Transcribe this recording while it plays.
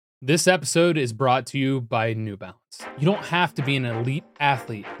This episode is brought to you by New Balance. You don't have to be an elite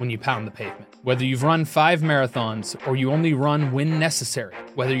athlete when you pound the pavement. Whether you've run 5 marathons or you only run when necessary,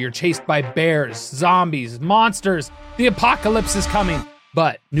 whether you're chased by bears, zombies, monsters, the apocalypse is coming.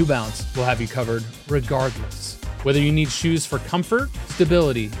 But New Balance will have you covered regardless. Whether you need shoes for comfort,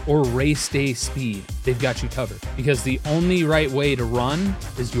 stability, or race day speed, they've got you covered. Because the only right way to run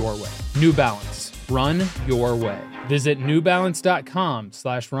is your way. New Balance. Run your way. Visit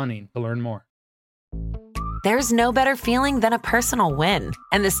newbalance.com/running to learn more. There's no better feeling than a personal win.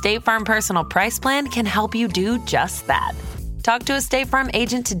 And the State Farm Personal Price Plan can help you do just that. Talk to a State Farm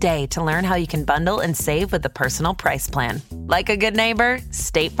agent today to learn how you can bundle and save with the Personal Price Plan. Like a good neighbor,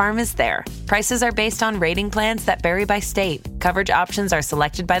 State Farm is there. Prices are based on rating plans that vary by state. Coverage options are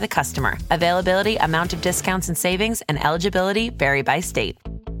selected by the customer. Availability, amount of discounts and savings, and eligibility vary by state.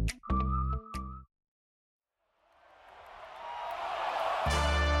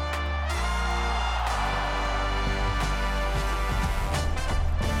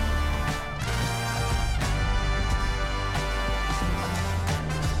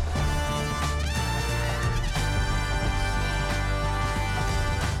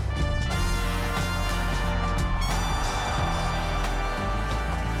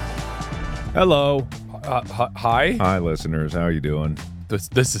 Hello. Hi. Hi, listeners. How are you doing?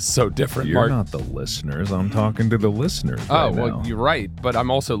 This is so different, You're Mark. not the listeners. I'm talking to the listeners right well, now. you're right, but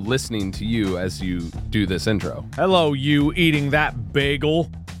I'm also listening to you as you do this intro. Hello, you eating that bagel.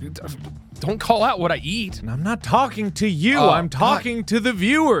 Don't call out what I eat. And I'm not talking to you. Oh, I'm talking to the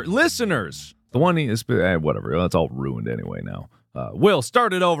viewer, listeners. The one is whatever. That's all ruined anyway now. Will,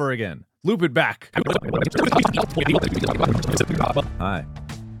 start it over again. Loop it back. Hi.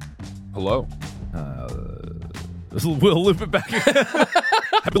 Hello. We'll loop it back again.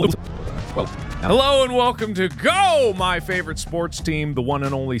 Well, hello and welcome to Go, my favorite sports team, the one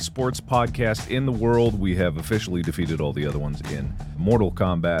and only sports podcast in the world. We have officially defeated all the other ones in Mortal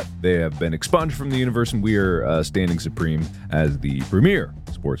Kombat. They have been expunged from the universe, and we are standing supreme as the premier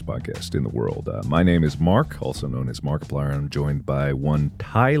sports podcast in the world. My name is Mark, also known as Markiplier. I'm joined by one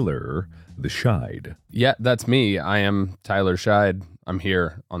Tyler the Scheid. Yeah, that's me. I am Tyler Scheid. I'm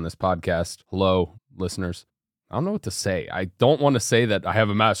here on this podcast. Hello, listeners. I don't know what to say. I don't want to say that I have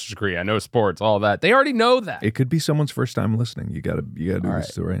a master's degree. I know sports, all that. They already know that. It could be someone's first time listening. You gotta do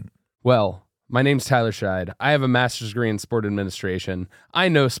this right. Well, my name's Tyler Scheid. I have a master's degree in sport administration. I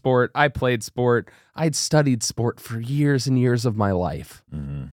know sport. I played sport. I'd studied sport for years and years of my life.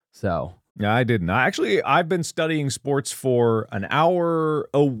 Mm-hmm. So... Yeah, I didn't. I've been studying sports for an hour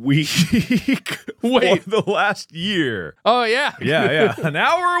a week for the last year. Oh, yeah. Yeah. An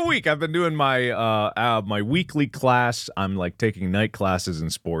hour a week. I've been doing my weekly class. I'm like taking night classes in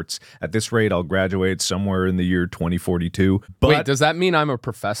sports. At this rate, I'll graduate somewhere in the year 2042. But, wait, does that mean I'm a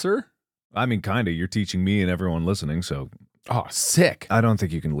professor? I mean, kind of. You're teaching me and everyone listening, so. Oh, sick. I don't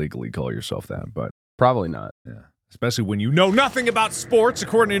think you can legally call yourself that, but. Probably not. Yeah. Especially when you know nothing about sports,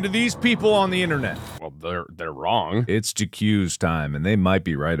 according to these people on the internet. Well, they're wrong. It's JQ's time, and they might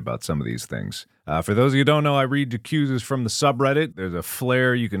be right about some of these things. For those of you who don't know, I read JQ's from the subreddit. There's a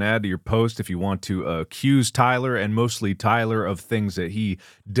flair you can add to your post if you want to accuse Tyler, and mostly Tyler, of things that he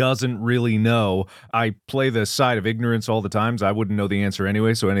doesn't really know. I play the side of ignorance all the time, so I wouldn't know the answer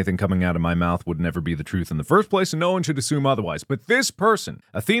anyway, so anything coming out of my mouth would never be the truth in the first place, and no one should assume otherwise. But this person,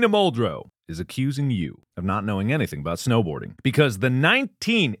 Athena Muldrow, is accusing you of not knowing anything about snowboarding because the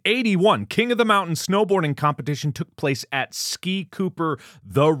 1981 King of the Mountain snowboarding competition took place at Ski Cooper,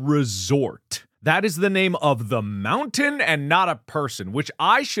 the resort. That is the name of the mountain and not a person, which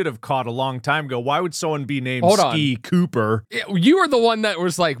I should have caught a long time ago. Why would someone be named Ski Cooper? You were the one that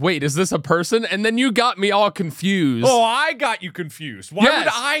was like, wait, is this a person? And then you got me all confused. Oh, I got you confused. Why would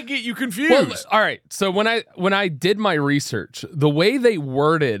I get you confused? Well, all right. So when I did my research, the way they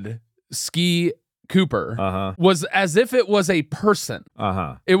worded Ski Cooper was as if it was a person.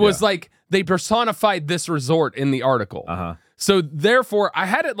 It was like they personified this resort in the article. So therefore, I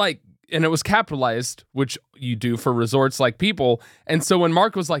had it like, and it was capitalized, which you do for resorts like people. And so when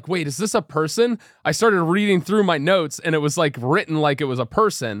Mark was like, wait, is this a person? I started reading through my notes and it was like written like it was a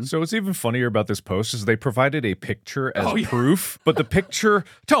person. So what's even funnier about this post is they provided a picture as proof, but the picture,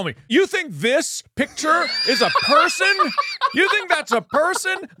 tell me, you think this picture is a person? You think that's a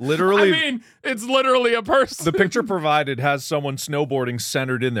person? Literally. I mean, it's literally a person. The picture provided has someone snowboarding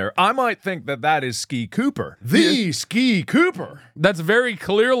centered in there. I might think that is Ski Cooper. The Ski Cooper. That's very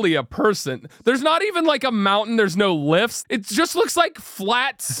clearly a person. There's not even like a mountain. There's no lifts. It just looks like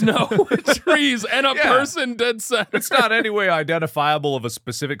flat snow with trees and a person dead center. It's not any way identifiable of a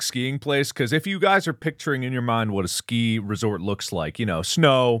specific skiing place, because if you guys are picturing in your mind what a ski resort looks like, you know,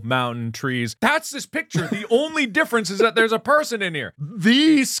 snow, mountain, trees, that's this picture. The only difference is that there's a person in here.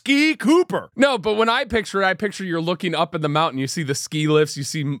 The Ski Cooper. No, but when I picture you're looking up at the mountain. You see the ski lifts. You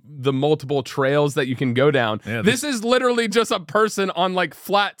see the multiple trails that you can go down. Yeah, this is literally just a person on like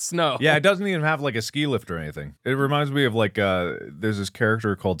flat snow. Yeah, it doesn't even have like a ski lift or anything. It reminds me of like, there's this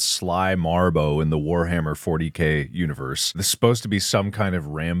character called Sly Marbo in the Warhammer 40K universe. This is supposed to be some kind of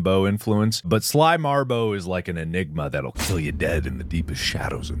Rambo influence, but Sly Marbo is like an enigma that'll kill you dead in the deepest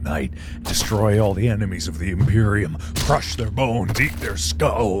shadows of night, destroy all the enemies of the Imperium, crush their bones, eat their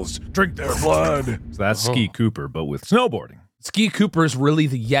skulls, drink their blood. So that's Ski Cooper, but with snowboarding. Ski Cooper is really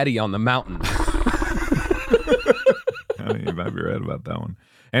the Yeti on the mountain. You might be right about that one.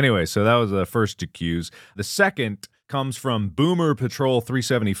 Anyway, so that was the first accuse. The second comes from Boomer Patrol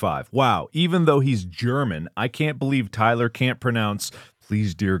 375. Wow, even though he's German, I can't believe Tyler can't pronounce,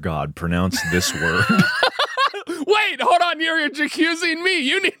 please, dear God, pronounce this word. Wait, hold on, you're accusing me.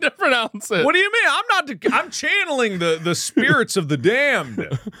 You need to pronounce it. What do you mean? I'm channeling the spirits of the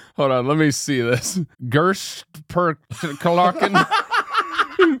damned. Hold on, let me see this. Gerstperklarken.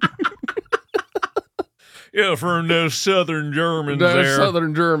 Yeah, from the southern Germans there.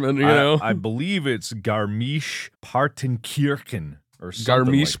 Southern German, you know. I believe it's Garmisch-Partenkirchen. Or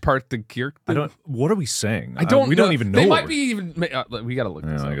Garmisch-Partenkirchen. What are we saying? I don't. We don't even know. They might be even. We gotta look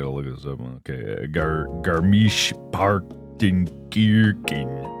this up. I gotta look this up. Okay,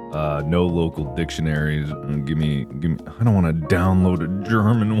 Garmisch-Partenkirchen. No local dictionaries. Give me. I don't want to download a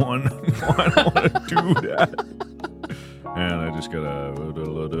German one. I don't want to do that. And I just gotta.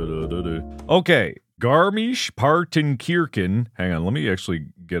 Okay, Garmisch-Partenkirchen. Hang on. Let me actually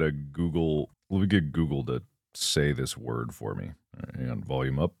get a Google. Let me get Google to say this word for me. Hang on,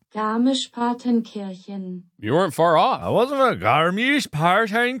 volume up. Garmisch-Partenkirchen. You weren't far off. I wasn't a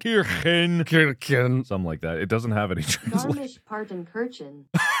Garmisch-Partenkirchen. Something like that. It doesn't have any translation. Garmisch-Partenkirchen.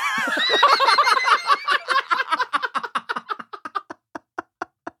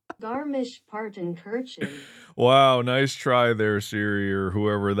 Garmisch-Partenkirchen. Wow, nice try there, Siri, or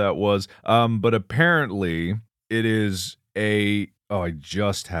whoever that was. But apparently it is I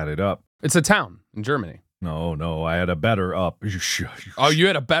just had it up. It's a town in Germany. No, I had a better up. Oh, you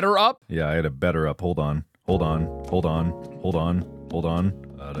had a better up? Yeah, I had a better up. Hold on.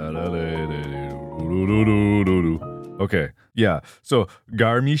 Okay, yeah. So,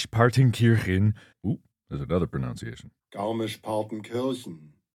 Garmisch-Partenkirchen. Ooh, there's another pronunciation. Garmisch-Partenkirchen.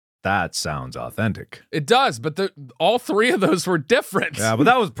 That sounds authentic. It does, but all three of those were different. Yeah, but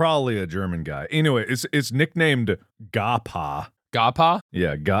that was probably a German guy. Anyway, it's nicknamed Gapa. Gapa?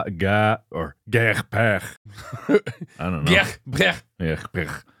 Yeah, or Gerpech. I don't know.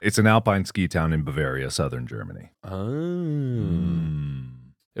 Gerpech. It's an alpine ski town in Bavaria, southern Germany. Oh.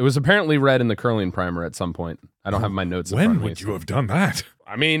 It was apparently read in the curling primer at some point. I don't have my notes in front of me. When would you have done that?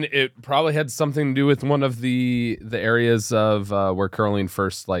 I mean, it probably had something to do with one of the areas of where curling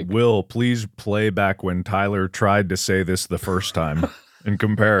first, like... Will, please play back when Tyler tried to say this the first time. And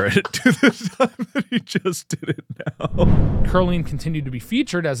compare it to the time that he just did it now. Curling continued to be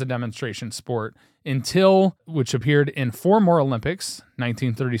featured as a demonstration sport until, which appeared in 4 more Olympics,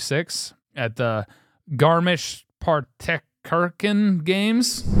 1936, at the Garmisch-Partenkirchen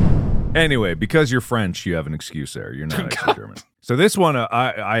Games. Anyway, because you're French, you have an excuse there. You're not actually German. So this one,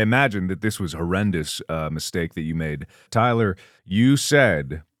 I imagine that this was a horrendous mistake that you made. Tyler, you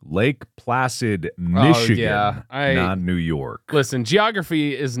said Lake Placid, Michigan, not New York. Listen,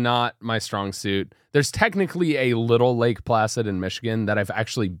 geography is not my strong suit. There's technically a little Lake Placid in Michigan that I've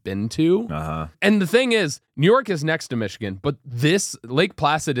actually been to. Uh-huh. And the thing is, New York is next to Michigan, but this Lake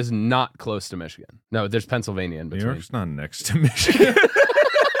Placid is not close to Michigan. No, there's Pennsylvania in between. New York's not next to Michigan.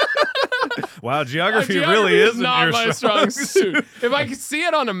 Wow, geography really isn't not your my strong suit. If I can see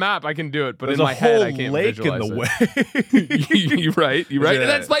it on a map, I can do it. But there's in my head, I can't lake visualize in the it. way. You're right. Yeah.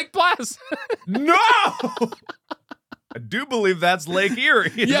 That's Lake Placid. No! I do believe that's Lake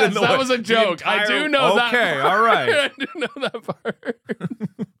Erie. Yes, that was a joke. I do know that part. Okay, all right. I do know that part.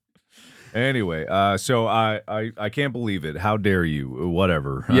 Anyway, so I can't believe it. How dare you?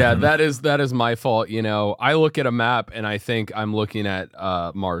 Whatever. Yeah, that is my fault. You know, I look at a map and I think I'm looking at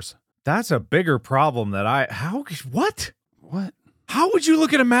Mars. That's a bigger problem that what? What? How would you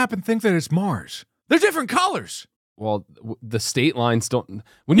look at a map and think that it's Mars? They're different colors. Well, the state lines don't.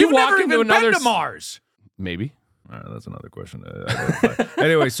 When you walk never into even another been to Mars. Maybe. All right, that's another question.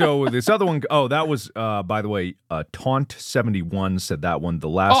 Anyway, so this other one, that was, by the way, Taunt71 said that one. The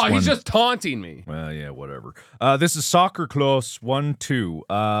last one. Oh, he's just taunting me. Well, yeah, whatever. This is Soccer Close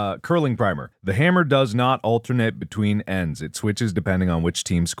 1-2. Curling primer. The hammer does not alternate between ends. It switches depending on which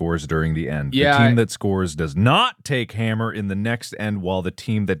team scores during the end. Yeah, the team that scores does not take hammer in the next end, while the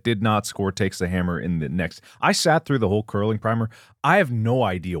team that did not score takes the hammer in the next. I sat through the whole curling primer. I have no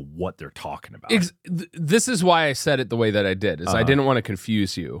idea what they're talking about. This is why I said it the way that I did, is I didn't want to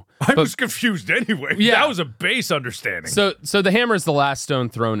confuse you. I was confused anyway. Yeah. That was a base understanding. So the hammer is the last stone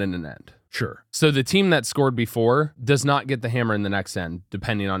thrown in an end. Sure. So the team that scored before does not get the hammer in the next end,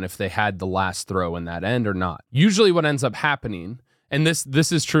 depending on if they had the last throw in that end or not. Usually what ends up happening, and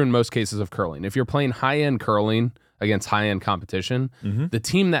this is true in most cases of curling, if you're playing high-end curling against high-end competition, the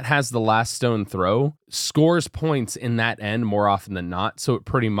team that has the last stone throw scores points in that end more often than not, so it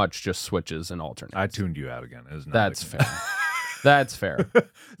pretty much just switches and alternates. I tuned you out again. That's fair. That's fair.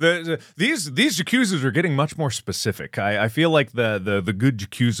 These Jacuzas are getting much more specific. I feel like the good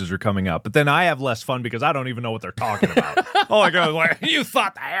Jacuzas are coming out, but then I have less fun because I don't even know what they're talking about. All I go is like, you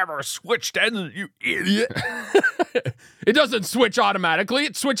thought the hammer switched ends, you idiot. It doesn't switch automatically.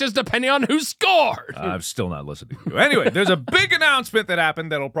 It switches depending on who scored. I'm still not listening to you. Anyway, there's a big announcement that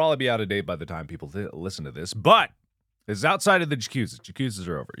happened that'll probably be out of date by the time people listen to this, but it's outside of the Jacuzas. Jacuzas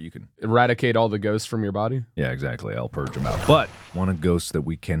are over. You can eradicate all the ghosts from your body? Yeah, exactly. I'll purge them out. But one of the ghosts that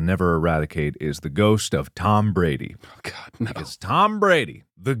we can never eradicate is the ghost of Tom Brady. Oh, God, no. Because Tom Brady,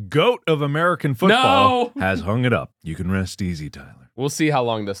 the GOAT of American football, has hung it up. You can rest easy, Tyler. We'll see how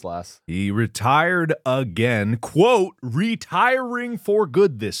long this lasts. He retired again, quote, retiring for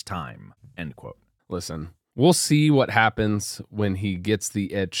good this time, end quote. Listen, we'll see what happens when he gets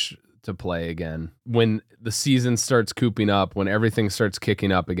the itch to play again, when the season starts cooping up, when everything starts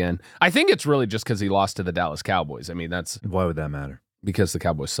kicking up again. I think it's really just because he lost to the Dallas Cowboys. I mean, why would that matter? Because the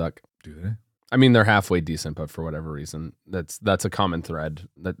Cowboys suck. Do they? I mean, they're halfway decent, but for whatever reason, that's a common thread.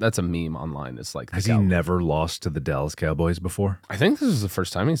 That's a meme online. It's like, has he never lost to the Dallas Cowboys before? I think this is the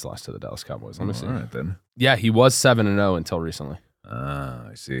first time he's lost to the Dallas Cowboys. Let me see. All right, then. Yeah, he was 7-0 until recently. Ah,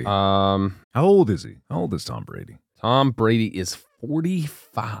 I see. How old is he? How old is Tom Brady? Tom Brady is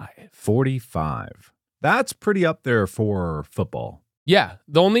 45. 45. That's pretty up there for football. Yeah.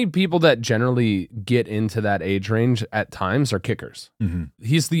 The only people that generally get into that age range at times are kickers. Mm-hmm.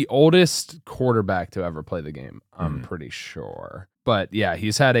 He's the oldest quarterback to ever play the game, I'm pretty sure. But yeah,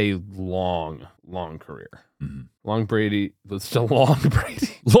 he's had a long, long career. Mm-hmm. Long Brady. Still Long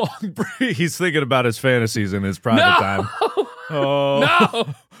Brady. Long Brady. He's thinking about his fantasies in his private time. Oh,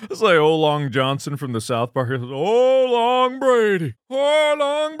 no. It's like Long Johnson from the South Park. Oh, Long Brady. Oh,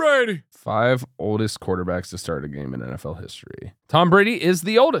 Long Brady. 5 oldest quarterbacks to start a game in NFL history. Tom Brady is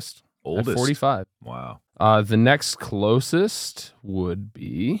the oldest. At 45. Wow. The next closest would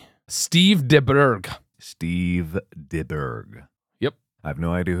be Steve DeBerg. Steve DeBerg. Yep. I have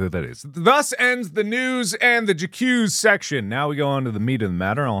no idea who that is. Thus ends the news and the Jacuse section. Now we go on to the meat of the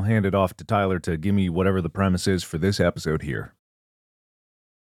matter. I'll hand it off to Tyler to give me whatever the premise is for this episode here.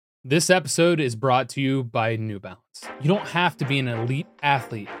 This episode is brought to you by New Balance. You don't have to be an elite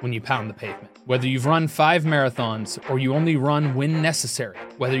athlete when you pound the pavement. Whether you've run 5 marathons or you only run when necessary,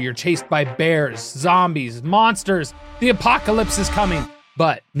 whether you're chased by bears, zombies, monsters, the apocalypse is coming.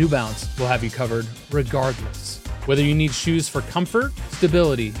 But New Balance will have you covered regardless. Whether you need shoes for comfort,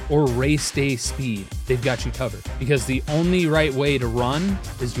 stability, or race day speed, they've got you covered. Because the only right way to run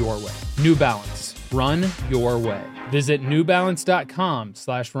is your way. New Balance. Run your way. Visit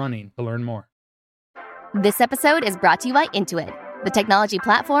newbalance.com/running to learn more. This episode is brought to you by Intuit, the technology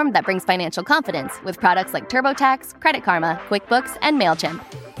platform that brings financial confidence with products like TurboTax, Credit Karma, QuickBooks, and MailChimp.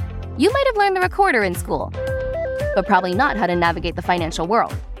 You might have learned the recorder in school, but probably not how to navigate the financial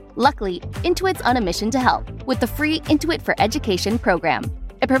world. Luckily, Intuit's on a mission to help with the free Intuit for Education program.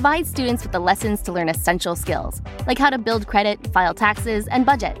 It provides students with the lessons to learn essential skills, like how to build credit, file taxes, and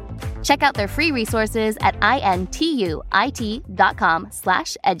budget. Check out their free resources at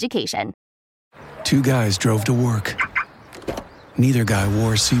intuit.com/education. 2 guys drove to work. Neither guy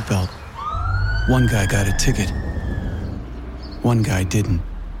wore a seatbelt. One guy got a ticket. One guy didn't.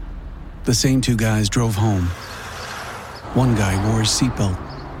 The same 2 guys drove home. One guy wore a seatbelt.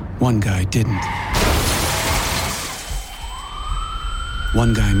 One guy didn't.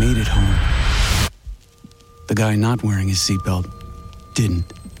 One guy made it home. The guy not wearing his seatbelt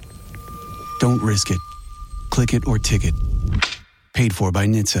didn't. Don't risk it. Click it or ticket. Paid for by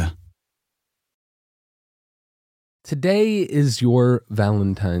NHTSA. Today is your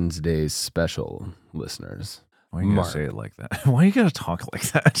Valentine's Day special, listeners. Why you gotta say it like that? Why you gotta talk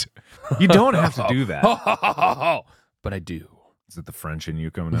like that? You don't have to do that. But I do. Is it the French in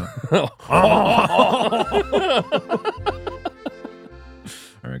you coming out?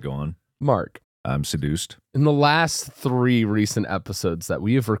 All right, go on. Mark. I'm seduced. In the last 3 recent episodes that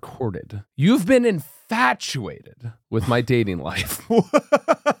we have recorded, you've been infatuated with my dating life.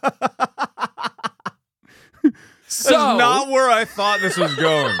 That's not where I thought this was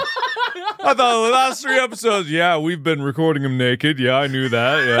going. I thought the last 3 episodes, yeah, we've been recording him naked. Yeah, I knew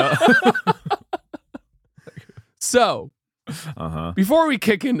that. Yeah. So, before we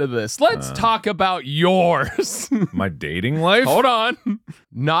kick into this, let's talk about yours. My dating life? Hold on.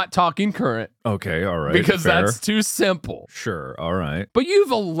 Not talking current. Okay, all right. Because fair. that's too simple. Sure, all right. But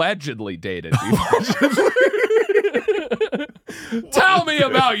you've allegedly dated before. Tell me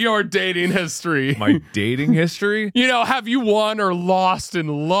about your dating history. My dating history? You know, have you won or lost in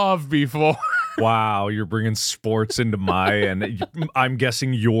love before? Wow, you're bringing sports into and I'm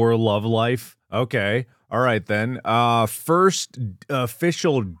guessing your love life. Okay, all right then. First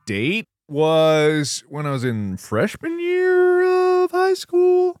official date was when I was in freshman year of high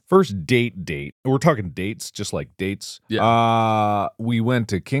school. First date. We're talking dates, just like dates. Yeah. We went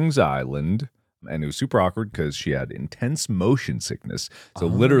to Kings Island. And it was super awkward because she had intense motion sickness. So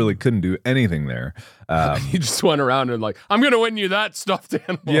literally couldn't do anything there. You just went around and like, I'm going to win you that stuffed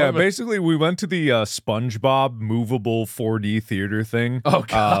animal. Yeah, basically we went to the SpongeBob movable 4D theater thing. Oh,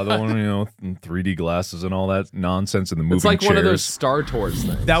 God. The one, 3D glasses and all that nonsense in the moving It's like chairs. one of those Star Tours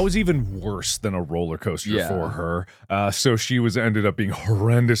things. That was even worse than a roller coaster for her. So she ended up being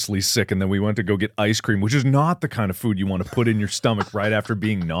horrendously sick. And then we went to go get ice cream, which is not the kind of food you want to put in your stomach right after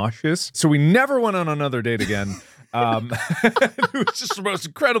being nauseous. So we never went on another date again. It was just the most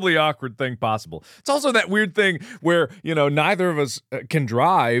incredibly awkward thing possible. It's also that weird thing where, neither of us can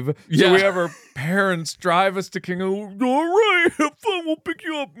drive. So we have our parents drive us to King. All right, have fun, we'll pick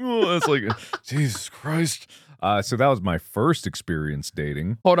you up. It's like, Jesus Christ. So that was my first experience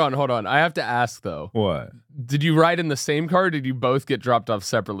dating. Hold on. I have to ask, though. What? Did you ride in the same car or did you both get dropped off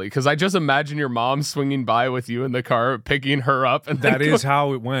separately? Because I just imagine your mom swinging by with you in the car, picking her up. And that is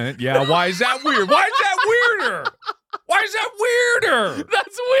how it went. Yeah, why is that weird? Why is that weirder? Why is that weirder?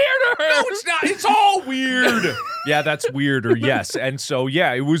 That's weirder. No, it's not. It's all weird. Yeah, that's weirder, yes. And so,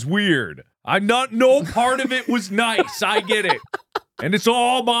 yeah, it was weird. No part of it was nice. I get it. And it's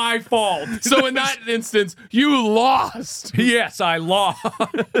all my fault. So in that instance, you lost. Yes, I lost.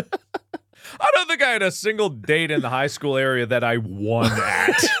 I don't think I had a single date in the high school area that I won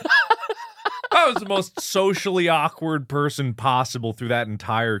at. I was the most socially awkward person possible through that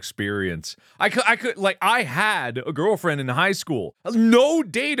entire experience. I had a girlfriend in high school. No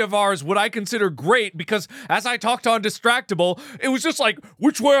date of ours would I consider great because as I talked on Distractable, it was just like,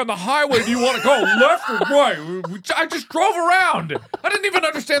 which way on the highway do you want to go, left or right? I just drove around. I didn't even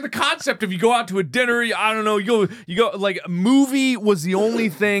understand the concept of you go out to a dinner, I don't know, you go, like, a movie was the only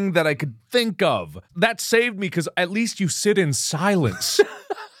thing that I could think of. That saved me because at least you sit in silence.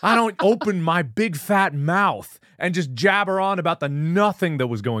 I don't open my big fat mouth and just jabber on about the nothing that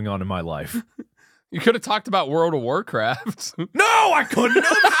was going on in my life. You could have talked about World of Warcraft. No, I couldn't.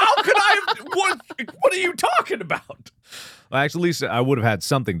 How could I have? What are you talking about? Well, actually, at least I would have had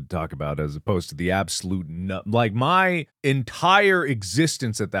something to talk about as opposed to the absolute like my entire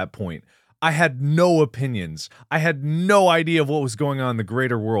existence at that point. I had no opinions. I had no idea of what was going on in the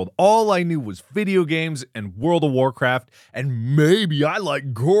greater world. All I knew was video games and World of Warcraft, and maybe I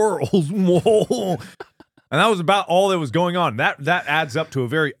like girls. Whoa. And that was about all that was going on. That adds up to a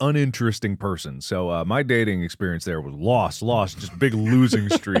very uninteresting person. So my dating experience there was lost, just big losing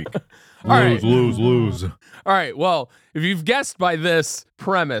streak. Lose. All right, well, if you've guessed by this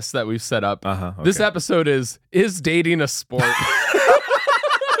premise that we've set up, okay. This episode is dating a sport?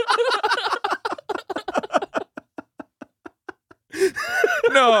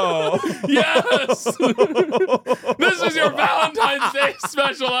 No. Yes. This is your Valentine's Day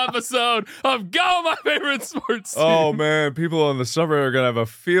special episode of Go, My Favorite Sports Team. Oh, man. People on the summer are going to have a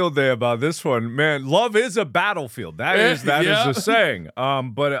field day about this one. Man, love is a battlefield. That is the saying.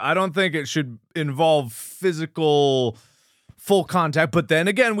 But I don't think it should involve physical full contact. But then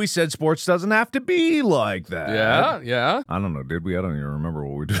again, we said sports doesn't have to be like that. Yeah. I don't know. Did we? I don't even remember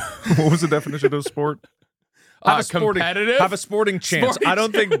what we did. What was the definition of sport? Competitive? Have a sporting chance. I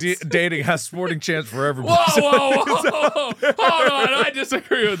don't think dating has sporting chance for everybody. Whoa. Hold on. I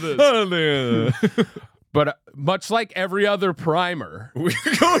disagree with this. But much like every other primer. We're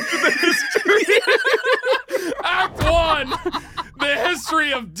going to the history. Act 1. The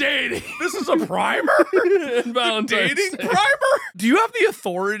history of dating. This is a primer? Valentine's Dating Day. primer? Do you have the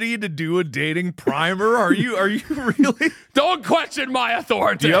authority to do a dating primer? Are you really? Don't question my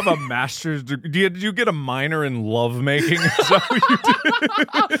authority. Do you have a master's degree? Did you get a minor in lovemaking? Is that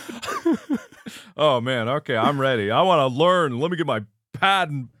what you did? Oh, man. Okay, I'm ready. I want to learn. Let me get my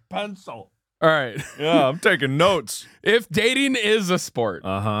pad and pencil. All right. Yeah, I'm taking notes. If dating is a sport,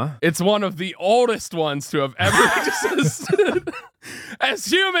 it's one of the oldest ones to have ever existed. As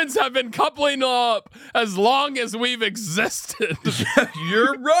humans have been coupling up as long as we've existed.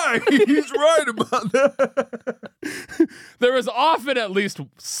 You're right. He's right about that. There is often at least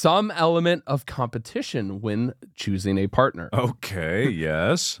some element of competition when choosing a partner. Okay,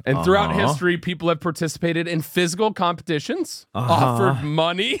 yes. And throughout history, people have participated in physical competitions, offered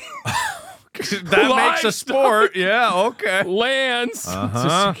money. That makes a sport. Yeah, okay. Lands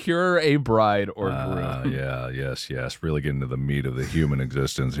to secure a bride or groom. Yes. Really getting to the meat of the human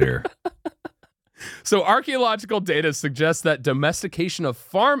existence here. So archaeological data suggests that domestication of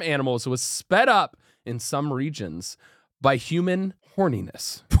farm animals was sped up in some regions by human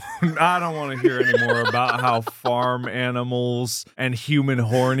horniness. I don't want to hear any more about how farm animals and human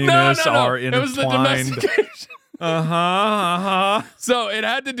horniness are intertwined. It was the domestication. So it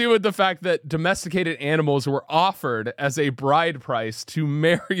had to do with the fact that domesticated animals were offered as a bride price to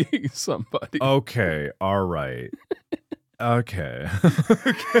marry somebody. Okay, all right. Okay.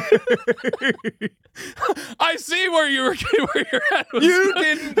 I see where your head was. You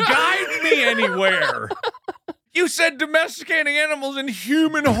didn't guide me anywhere. You said domesticating animals and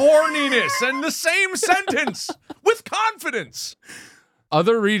human horniness in the same sentence with confidence.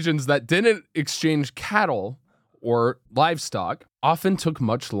 Other regions that didn't exchange cattle or livestock often took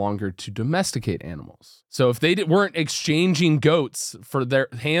much longer to domesticate animals. So if they weren't exchanging goats for their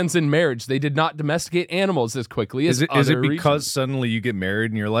hands in marriage, they did not domesticate animals as quickly as other Is it because regions. suddenly you get married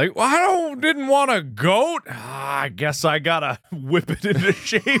and you're like, well, I didn't want a goat. I guess I gotta whip it into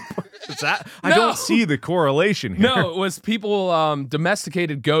shape. I don't see the correlation here. No, it was people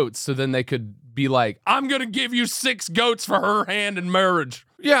domesticated goats so then they could be like, I'm going to give you 6 goats for her hand in marriage.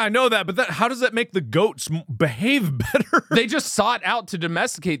 Yeah, I know that, but how does that make the goats behave better? They just sought out to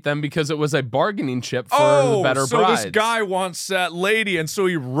domesticate them because it was a bargaining chip for the better so brides. This guy wants that lady, and so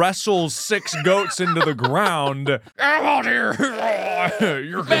he wrestles 6 goats into the ground. Come on here.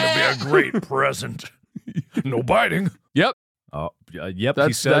 You're going to be a great present. No biting. Yep. Yep,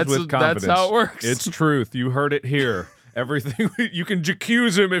 he says with confidence. That's how it works. It's truth. You heard it here. Everything you can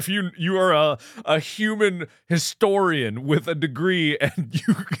accuse him if you are a human historian with a degree and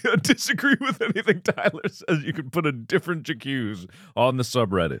you disagree with anything Tyler says, you can put a different accuse on the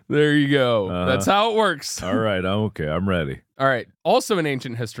subreddit. There you go. That's how it works. All right, I'm ready. All right. Also in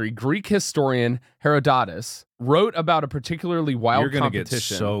ancient history, Greek historian Herodotus wrote about a particularly wild competition. You're going to get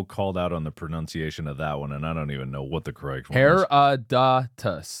so called out on the pronunciation of that one, and I don't even know what the correct one is.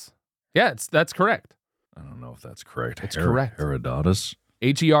 Herodotus. Yeah, that's correct. I don't know if that's correct. It's correct. Herodotus.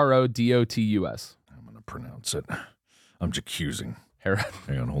 Herodotus. I'm going to pronounce it. I'm accusing. Hang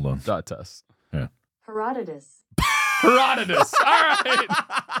on, hold on. Dotus. Yeah. Herodotus. Herodotus. All right.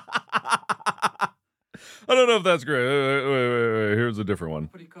 I don't know if that's great. Wait. Here's a different one.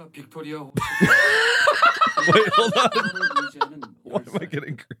 Wait, hold on. Why am I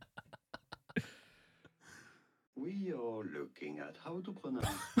getting... We are looking at how to pronounce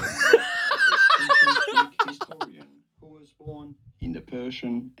the Greek historian who was born in the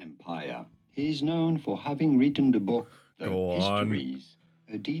Persian Empire. He is known for having written the book The Histories,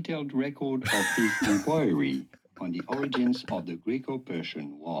 a detailed record of his inquiry on the origins of the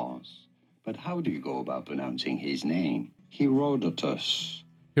Greco-Persian Wars. But how do you go about pronouncing his name? Herodotus.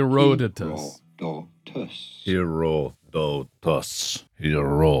 Herodotus.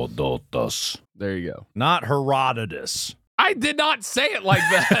 There you go. Not Herodotus. I did not say it like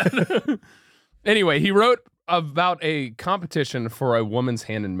that. Anyway, he wrote about a competition for a woman's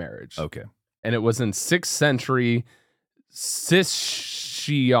hand in marriage. Okay. And it was in 6th century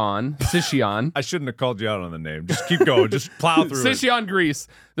Sicyon. I shouldn't have called you out on the name. Just keep going. Just plow through it. Sicyon, Greece.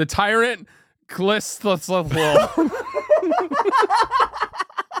 The tyrant Clisthothl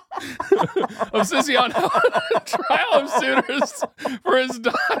of Sicyon held a trial of suitors for his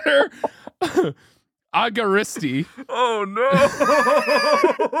daughter Agaristi. Oh, no.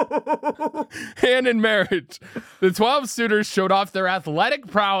 Hand in marriage. The 12 suitors showed off their athletic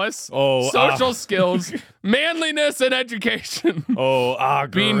prowess, social skills, manliness, and education. Oh,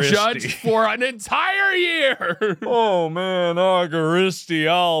 Agaristi. Being judged for an entire year. Oh, man, Agaristi,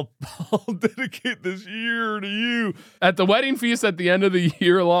 I'll dedicate this year to you. At the wedding feast at the end of the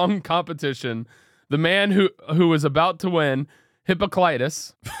year-long competition, the man who was about to win,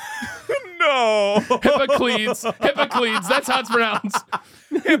 Hippocleides. No. Hippocleides, that's how it's pronounced.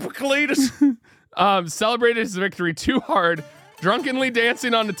 Hippocleides. Celebrated his victory too hard, drunkenly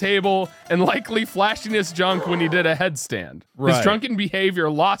dancing on the table and likely flashing his junk when he did a headstand. Right. His drunken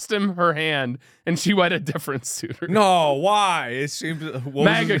behavior lost him her hand, and she wed a different suitor. No, why? It seems...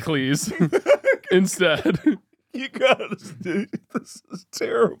 Magacles instead. You gotta... This is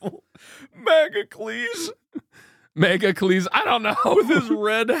terrible. Magacles. Megacles, I don't know. With his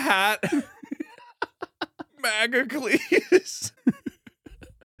red hat. Magacles.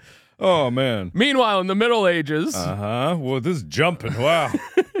 Oh, man. Meanwhile, in the Middle Ages... Well, this is jumping. Wow.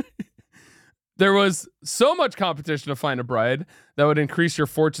 There was so much competition to find a bride that would increase your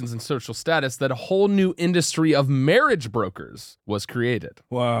fortunes and social status that a whole new industry of marriage brokers was created.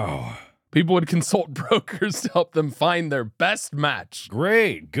 Wow. People would consult brokers to help them find their best match.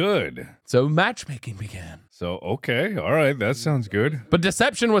 Great. Good. So matchmaking began. So, okay. All right. That sounds good. But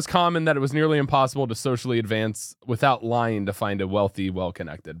deception was common that it was nearly impossible to socially advance without lying to find a wealthy,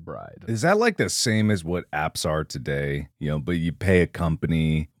 well-connected bride. Is that like the same as what apps are today? You know, but you pay a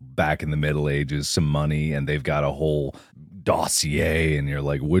company back in the Middle Ages some money and they've got a whole dossier and you're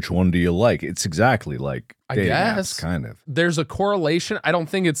like, which one do you like? It's exactly like dating apps, kind of. There's a correlation. I don't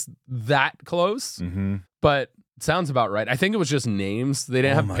think it's that close, but it sounds about right. I think it was just names. They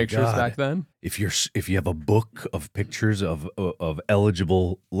didn't have pictures back then. If you have a book of pictures of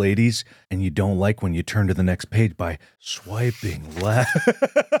eligible ladies and you don't like when you turn to the next page by swiping left.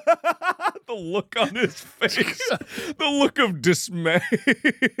 The look on his face. The look of dismay.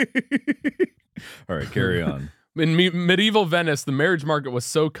 All right, carry on. In medieval Venice, the marriage market was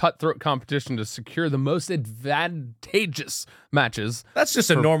so cutthroat competition to secure the most advantageous matches. That's just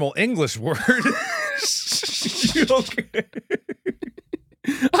a normal English word. You okay?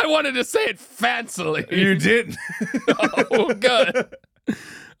 I wanted to say it fancily. You didn't. Oh, good.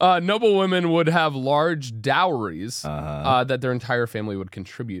 Noble women would have large dowries that their entire family would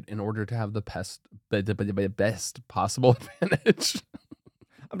contribute in order to have the best possible advantage.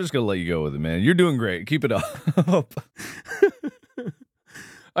 I'm just going to let you go with it, man. You're doing great. Keep it up.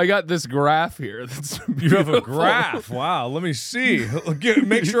 I got this graph here. That's beautiful. You have a graph. Wow. Let me see.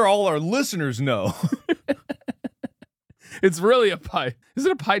 Make sure all our listeners know. It's really a pie. Is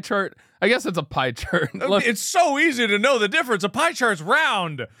it a pie chart? I guess it's a pie chart. It's so easy to know the difference. A pie chart's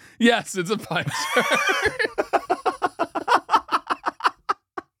round. Yes, it's a pie chart.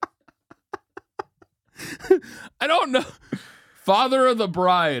 I don't know. Father of the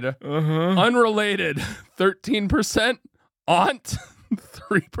bride, unrelated, 13%. Aunt,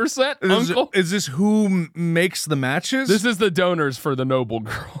 3%. Uncle. Is this who makes the matches? This is the donors for the noble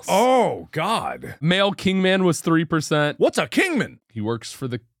girls. Oh, God. Male kingman was 3%. What's a kingman? He works for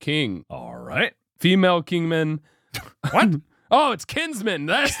the king. All right. Female kingman. What? Oh, it's kinsman.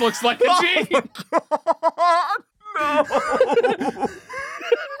 That looks like a G.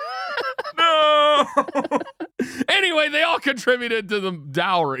 No. No. Anyway, they all contributed to the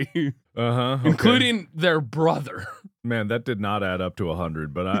dowry, including their brother. Man, that did not add up to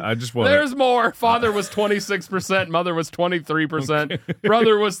 100, but I just want There's more. Father was 26%, mother was 23%,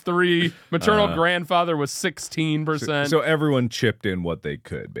 brother was 3%, maternal grandfather was 16%. So everyone chipped in what they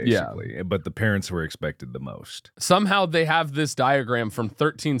could, basically, but the parents were expected the most. Somehow they have this diagram from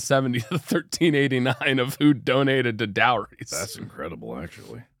 1370 to 1389 of who donated to dowries. That's incredible,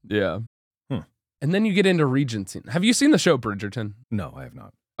 actually. Yeah. And then you get into Regency. Have you seen the show Bridgerton? No, I have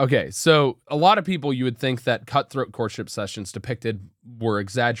not. Okay, so a lot of people, you would think that cutthroat courtship sessions depicted were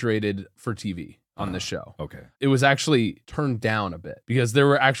exaggerated for TV on the show. Okay. It was actually turned down a bit because there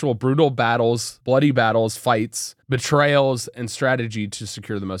were actual brutal battles, bloody battles, fights, betrayals, and strategy to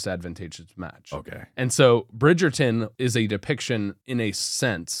secure the most advantageous match. Okay. And so Bridgerton is a depiction, in a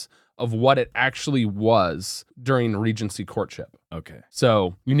sense, of what it actually was during Regency courtship. Okay.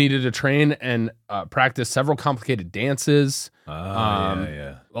 So you needed to train and practice several complicated dances.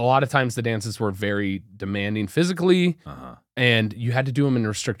 Yeah. A lot of times the dances were very demanding physically, and you had to do them in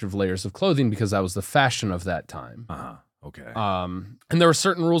restrictive layers of clothing because that was the fashion of that time. Okay. And there were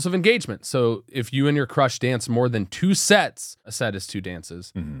certain rules of engagement. So if you and your crush dance more than 2 sets, a set is 2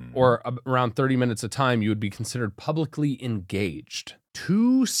 dances, or around 30 minutes a time, you would be considered publicly engaged.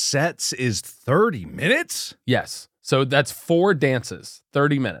 2 sets is 30 minutes? Yes. So that's 4 dances,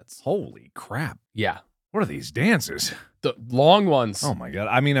 30 minutes. Holy crap. Yeah. What are these dances? The long ones. Oh my God.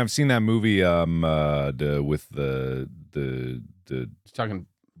 I mean, I've seen that movie with the talking,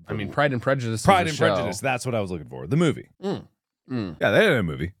 I mean, Pride and Prejudice. Pride and Prejudice. That's what I was looking for. The movie. Yeah, they had a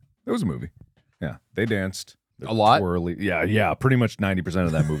movie. It was a movie. Yeah, they danced. A lot? Twirly. Yeah. Pretty much 90%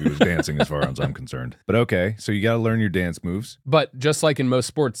 of that movie was dancing as far as I'm concerned. But okay, so you got to learn your dance moves. But just like in most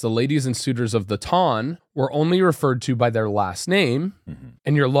sports, the ladies and suitors of the ton were only referred to by their last name,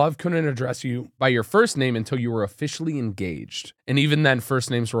 and your love couldn't address you by your first name until you were officially engaged. And even then, first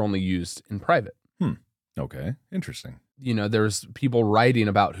names were only used in private. Okay, interesting. You know, there's people writing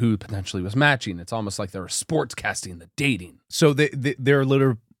about who potentially was matching. It's almost like they were sports casting the dating. So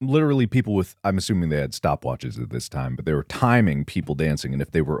they're literally people with, I'm assuming they had stopwatches at this time, but they were timing people dancing. And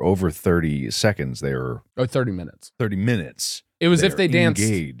if they were over 30 seconds, they were... 30 minutes. 30 minutes. It was if they danced...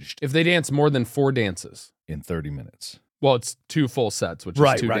 engaged. If they danced more than 4 dances. In 30 minutes. Well, it's 2 full sets, which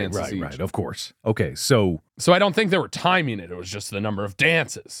is 2 dances each. Right, of course. Okay, so I don't think they were timing it. It was just the number of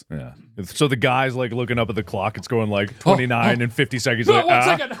dances. Yeah. So the guy's like looking up at the clock. It's going like 29 and 50 seconds. No,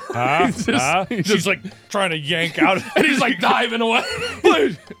 like, 1 second. He's just like trying to yank out. And he's like diving away.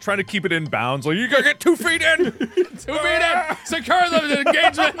 Trying to keep it in bounds. Like, you gotta get 2 feet in. 2 feet in. Secure the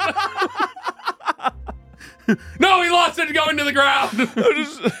engagement. No, he lost it going to the ground.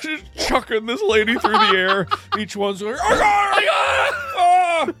 just chucking this lady through the air. Each one's like, I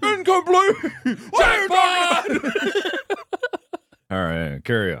got it! Incomplete! What are you talking about? All right,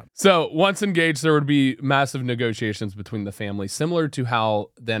 carry on. So once engaged, there would be massive negotiations between the families, similar to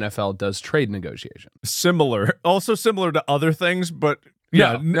how the NFL does trade negotiations. Also similar to other things, but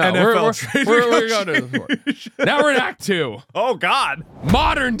yeah, NFL trade we're going to this. Now we're in Act 2. Oh, God.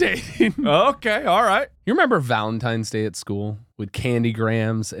 Modern dating. Okay, all right. You remember Valentine's Day at school with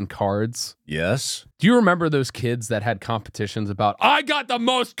candygrams and cards? Yes. Do you remember those kids that had competitions about, I got the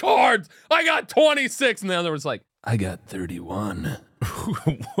most cards, I got 26, and the other was like, I got 31.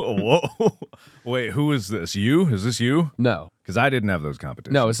 Whoa. Wait, who is this? You? Is this you? No. Because I didn't have those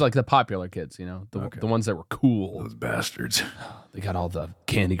competitions. No, it's like the popular kids, you know, the ones that were cool. Those bastards. They got all the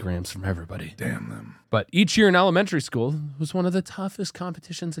candygrams from everybody. Damn them. But each year in elementary school was one of the toughest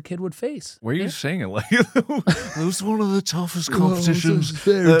competitions a kid would face. Why are you saying it like it was one of the toughest competitions?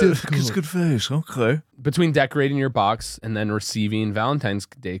 Very difficult. Kids could face. Okay. Between decorating your box and then receiving Valentine's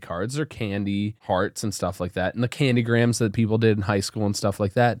Day cards or candy, hearts and stuff like that, and the candygrams that people did in high school and stuff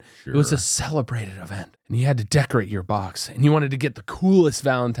like that, It was a celebrated event. And you had to decorate your box, and you wanted to get the coolest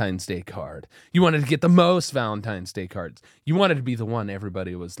Valentine's Day card. You wanted to get the most Valentine's Day cards. You wanted to be the one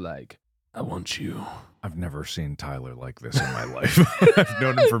everybody was like, I want you. I've never seen Tyler like this in my life. I've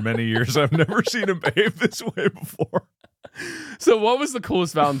known him for many years. I've never seen him behave this way before. So what was the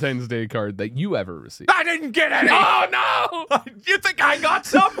coolest Valentine's Day card that you ever received? I didn't get any. Oh, no. You think I got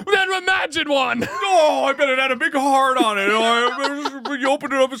some? Then imagine one. Oh, I bet it had a big heart on it. When you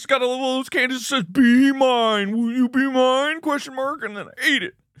open it up, it's got a little candy that says, be mine. Will you be mine? Question mark. And then I ate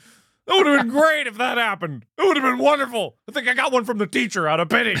it. That would have been great if that happened. It would have been wonderful. I think I got one from the teacher out of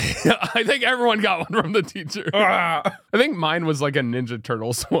pity. I think everyone got one from the teacher. I think mine was like a Ninja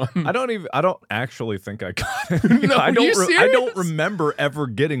Turtles one. I don't actually think I got it. No, I don't serious? remember ever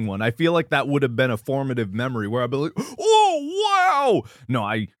getting one. I feel like that would have been a formative memory where I'd be like, oh, wow.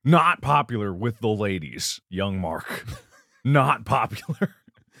 No, not popular with the ladies, young Mark. Not popular.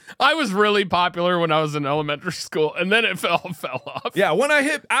 I was really popular when I was in elementary school, and then it fell off. Yeah, when I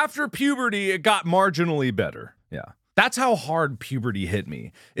hit after puberty, it got marginally better. Yeah. That's how hard puberty hit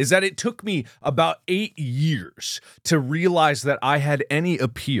me, is that it took me about 8 years to realize that I had any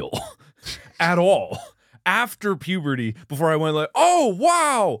appeal at all after puberty before I went like, oh,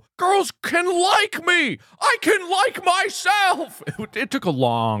 wow, girls can like me. I can like myself. It took a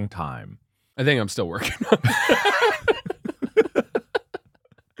long time. I think I'm still working on it.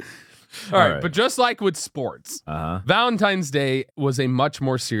 All right, but just like with sports, Valentine's Day was a much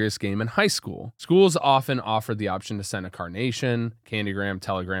more serious game in high school. Schools often offered the option to send a carnation, candygram,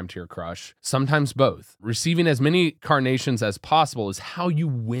 telegram to your crush, sometimes both. Receiving as many carnations as possible is how you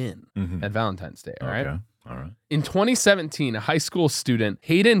win at Valentine's Day, all right? All right. In 2017, a high school student,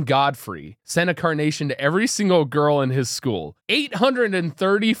 Hayden Godfrey, sent a carnation to every single girl in his school.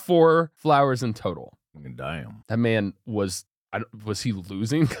 834 flowers in total. Damn. That man was he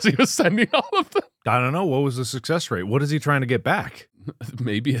losing because he was sending all of them? I don't know. What was the success rate? What is he trying to get back?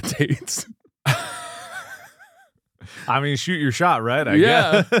 Maybe a date. I mean, shoot your shot, right? I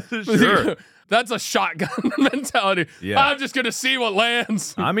Yeah. guess. Sure. That's a shotgun mentality. Yeah. I'm just going to see what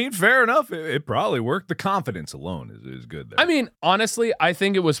lands. I mean, fair enough. It probably worked. The confidence alone is good there. I mean, honestly, I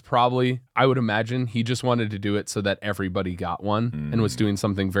think it was probably, I would imagine he just wanted to do it so that everybody got one and was doing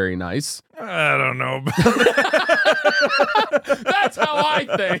something very nice. I don't know. That's how I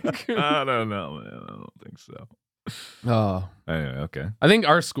think. I don't know, man. I don't think so. Oh. Anyway, okay. I think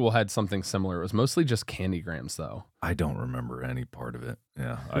our school had something similar. It was mostly just candygrams, though. I don't remember any part of it.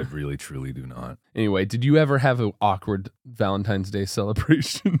 Yeah, I really, truly do not. Anyway, did you ever have an awkward Valentine's Day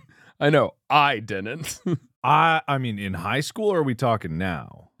celebration? I know I didn't. I mean, in high school, or are we talking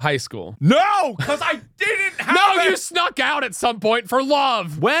now? High school. No, because I didn't have No, it. you snuck out at some point for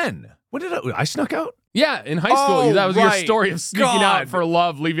love. When? When did I snuck out? Yeah, in high school. Oh, that was right. your story of sneaking God. out for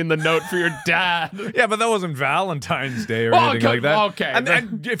love, leaving the note for your dad. Yeah, but that wasn't Valentine's Day or Oh, anything like that. okay.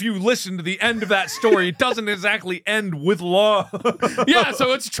 And if you listen to the end of that story, it doesn't exactly end with love. Yeah,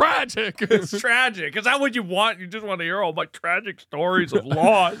 so it's tragic. It's tragic. Is that what you want? You just want to hear all my tragic stories of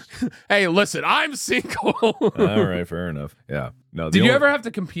loss. Hey, listen, I'm single. All right, fair enough. Yeah. No. Did you ever have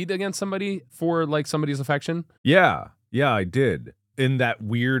to compete against somebody for like somebody's affection? Yeah, I did. In that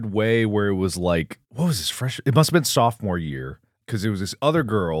weird way where it was like, what was this it must have been sophomore year, because it was this other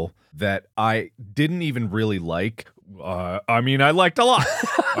girl that I didn't even really like. I mean, I liked a lot.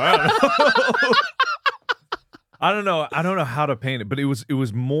 I don't know how to paint it, but it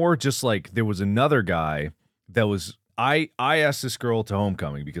was more just like there was another guy that was. I asked this girl to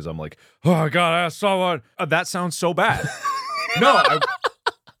homecoming because I'm like, oh, I gotta ask someone. That sounds so bad.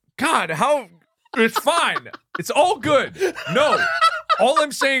 God, how? It's fine. It's all good. No, all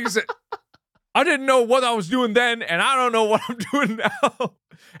I'm saying is that I didn't know what I was doing then, and I don't know what I'm doing now.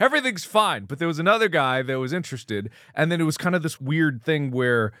 Everything's fine. But there was another guy that was interested, and then it was kind of this weird thing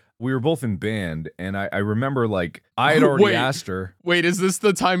where we were both in band, and I remember, like, I had already asked her. Wait, is this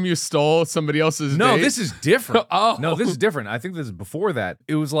the time you stole somebody else's No, date? this is different. Oh. No, this is different. I think this is before that.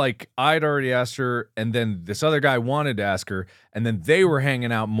 It was like I'd already asked her, and then this other guy wanted to ask her, and then they were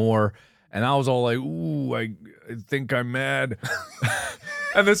hanging out more. And I was all like, ooh, I think I'm mad.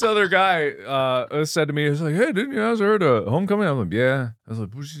 And this other guy said to me, he was like, hey, didn't you ask her to homecoming? I'm like, yeah. I was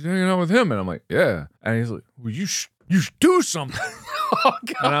like, well, she's hanging out with him. And I'm like, yeah. And he's like, well, you should do something. Oh,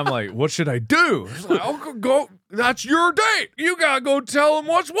 God. And I'm like, what should I do? He's like, oh, go. That's your date. You got to go tell him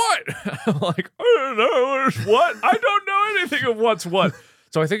what's what. I'm like, I don't know what's what. I don't know anything of what's what.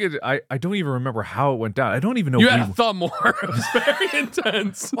 So I think I don't even remember how it went down. I don't even know. You had a thumb war. It was very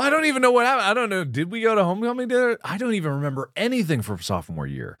intense. Well, I don't even know what happened. I don't know. Did we go to homecoming dinner? I don't even remember anything from sophomore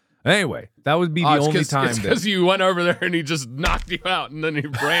year. Anyway, that would be the only time. It's because you went over there and he just knocked you out, and then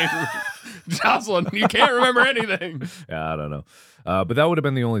your brain jostled, and you can't remember anything. Yeah, I don't know. But that would have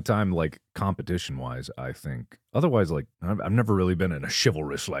been the only time, like, competition-wise, I think. Otherwise, like, I've never really been in a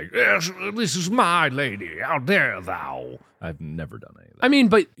chivalrous, like, yes, this is my lady, how dare thou. I've never done any of that. I mean,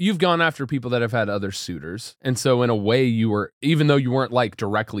 but you've gone after people that have had other suitors. And so in a way you were, even though you weren't like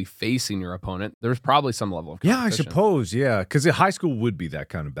directly facing your opponent, there's probably some level of competition. Yeah, I suppose, yeah. Because high school would be that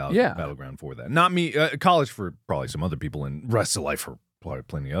kind of battleground for that. Not me, college for probably some other people, and rest of life for probably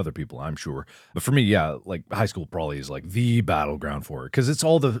plenty of other people, I'm sure. But for me, yeah, like high school probably is like the battleground for it, because it's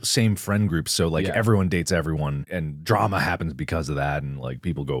all the same friend groups. So like everyone dates everyone, and drama happens because of that, and like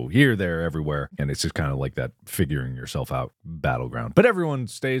people go here, there, everywhere, and it's just kind of like that figuring yourself out battleground. But everyone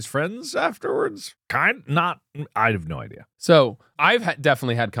stays friends afterwards. Not. I have no idea. So I've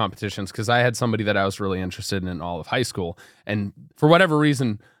definitely had competitions, because I had somebody that I was really interested in all of high school, and for whatever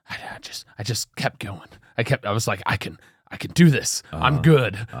reason, I just kept going. I was like, I can do this. I'm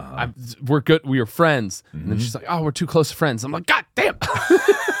good. We're good. We are friends. Mm-hmm. And then she's like, oh, we're too close friends. I'm like, God damn.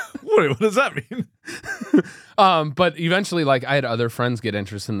 Wait, what does that mean? But eventually, like, I had other friends get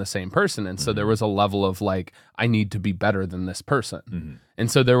interested in the same person. And so there was a level of like, I need to be better than this person. Mm-hmm. And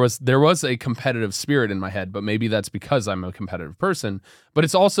so there was a competitive spirit in my head, but maybe that's because I'm a competitive person. But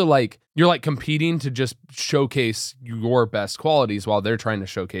it's also like, you're like competing to just showcase your best qualities while they're trying to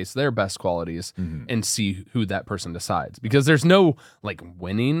showcase their best qualities and see who that person decides. Because there's no like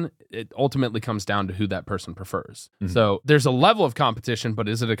winning. It ultimately comes down to who that person prefers. Mm-hmm. So there's a level of competition, but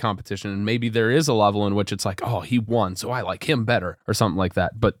is it a competition? And maybe there is a level in which it's like, oh, he won, so I like him better or something like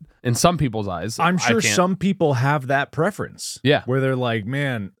that. But in some people's eyes, I'm sure some people have that preference. Yeah. Where they're like,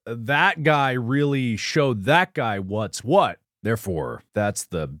 man, that guy really showed that guy what's what. Therefore, that's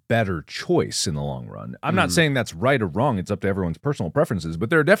the better choice in the long run. I'm not saying that's right or wrong. It's up to everyone's personal preferences, but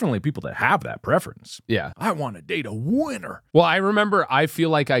there are definitely people that have that preference. Yeah. I want to date a winner. Well, I remember, I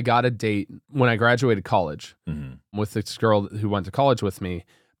feel like I got a date when I graduated college with this girl who went to college with me,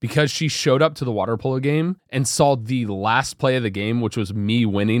 because she showed up to the water polo game and saw the last play of the game, which was me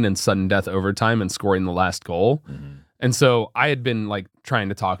winning in sudden death overtime and scoring the last goal. Mm-hmm. And so I had been like trying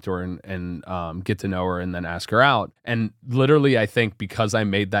to talk to her and get to know her and then ask her out. And literally, I think because I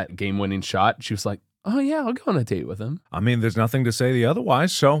made that game-winning shot, she was like, oh, yeah, I'll go on a date with him. I mean, there's nothing to say the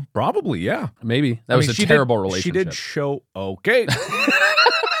otherwise, so probably, yeah. Maybe. That was a terrible relationship. She did show, okay.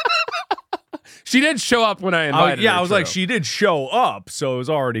 She did show up when I invited her. Yeah, I was like, she did show up, so it was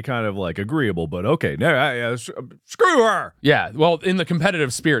already kind of like agreeable, but okay, no, screw her. Yeah, well, in the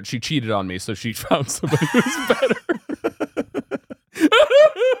competitive spirit, she cheated on me, so she found somebody who's better.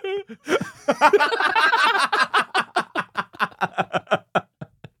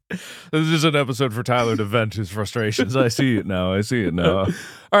 This is an episode for Tyler to vent his frustrations. I see it now.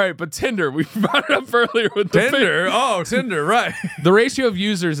 All right, but Tinder, we brought it up earlier with the Tinder. Oh, Tinder, right. The ratio of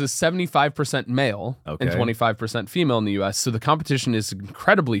users is 75% male and 25% female in the U.S., so the competition is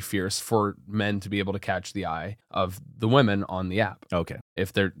incredibly fierce for men to be able to catch the eye of the women on the app. Okay.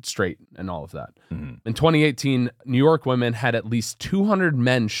 If they're straight and all of that. Mm-hmm. In 2018, New York women had at least 200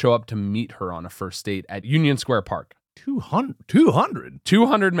 men show up to meet her on a first date at Union Square Park.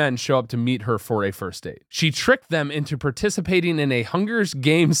 200 men show up to meet her for a first date. She tricked them into participating in a Hunger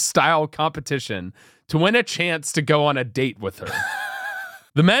Games style competition to win a chance to go on a date with her.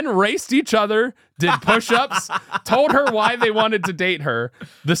 The men raced each other, did push-ups, told her why they wanted to date her.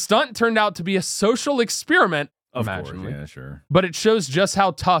 The stunt turned out to be a social experiment. Of course, yeah, sure. But it shows just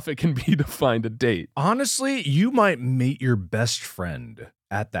how tough it can be to find a date. Honestly, you might meet your best friend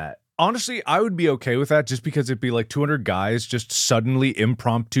at that. Honestly, I would be okay with that just because it'd be like 200 guys just suddenly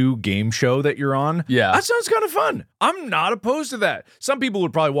impromptu game show that you're on. Yeah. That sounds kind of fun. I'm not opposed to that. Some people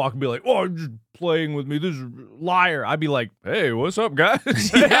would probably walk and be like, oh, you're just playing with me. This is liar. I'd be like, hey, what's up,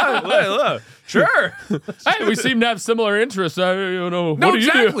 guys? Yeah, sure. Hey, we seem to have similar interests. What no, do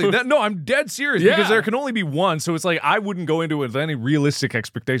exactly. you do? No, I'm dead serious because there can only be one. So it's like I wouldn't go into it with any realistic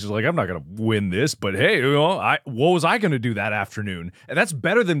expectations. Like, I'm not going to win this, but hey, what was I going to do that afternoon? And that's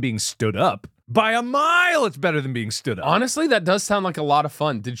better than being stood up. By a mile, it's better than being stood up. Honestly, that does sound like a lot of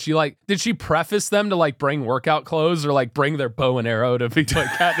fun. Did she preface them to like bring workout clothes or like bring their bow and arrow to be like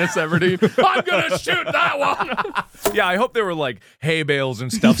Katniss Everdeen? I'm gonna shoot that one. Yeah, I hope there were like hay bales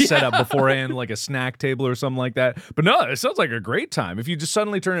and stuff set up beforehand, like a snack table or something like that. But no, it sounds like a great time. If you just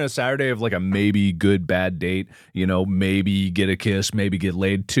suddenly turn in a Saturday of like a maybe good, bad date, maybe get a kiss, maybe get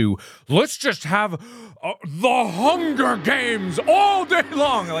laid too. Let's just have the Hunger Games all day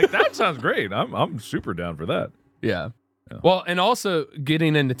long. Like, that sounds great. I'm super down for that. Yeah. Well, and also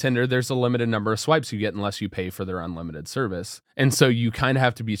getting into Tinder, there's a limited number of swipes you get unless you pay for their unlimited service. And so you kind of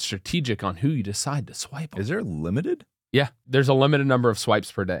have to be strategic on who you decide to swipe on. Is there limited? Yeah. There's a limited number of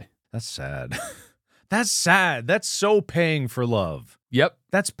swipes per day. That's sad. That's sad. That's so paying for love. Yep.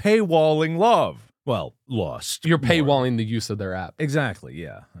 That's paywalling love. Well, lost. You're paywalling the use of their app. Exactly,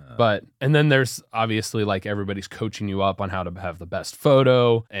 yeah. And then there's obviously like everybody's coaching you up on how to have the best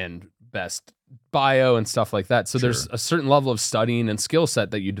photo and best bio and stuff like that. So there's a certain level of studying and skill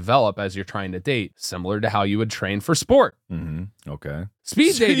set that you develop as you're trying to date, similar to how you would train for sport. Mm-hmm. Okay.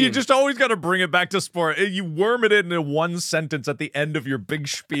 Speed dating. You just always got to bring it back to sport. You worm it into one sentence at the end of your big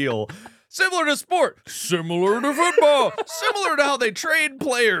spiel. Similar to sport, similar to football, similar to how they trade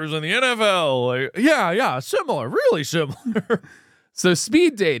players in the NFL. Like, yeah, similar, really similar. So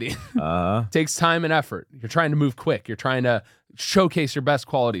speed dating takes time and effort. You're trying to move quick. You're trying to showcase your best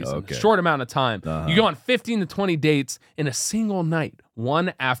qualities in a short amount of time. You go on 15 to 20 dates in a single night,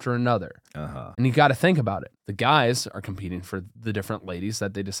 one after another. And you got to think about it. The guys are competing for the different ladies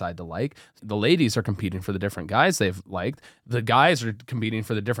that they decide to like. The ladies are competing for the different guys they've liked. The guys are competing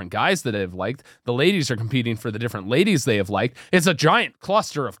for the different guys that they've liked. The ladies are competing for the different ladies they have liked. It's a giant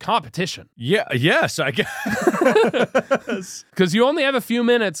cluster of competition. Yeah, yes, I guess. Because you only have a few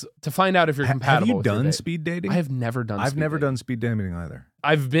minutes to find out if you're compatible. Have you done speed dating? I have never done I've never done speed dating either.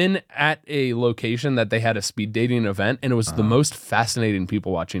 I've been at a location that they had a speed dating event, and it was the most fascinating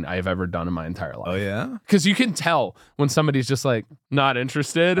people watching I have ever done in my entire life. Oh, yeah? Because you can tell when somebody's just like not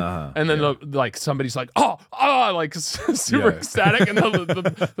interested, and then like somebody's like, like super ecstatic, and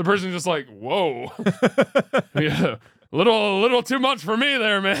the person's just like, whoa. Yeah. Little too much for me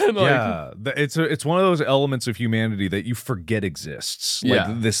there, man. Like, yeah, it's one of those elements of humanity that you forget exists.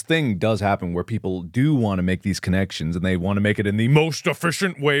 Like, this thing does happen where people do want to make these connections and they want to make it in the most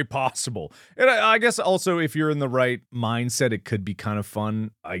efficient way possible. And I guess also if you're in the right mindset, it could be kind of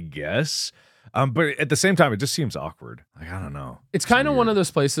fun, I guess. But at the same time, it just seems awkward. Like, I don't know. It's kind of one of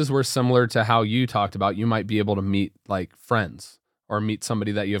those places where, similar to how you talked about, you might be able to meet like friends or meet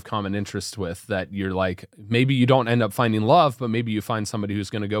somebody that you have common interests with that you're like, maybe you don't end up finding love, but maybe you find somebody who's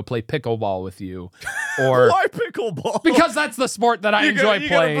going to go play pickleball with you. Or why pickleball? Because that's the sport that I enjoy you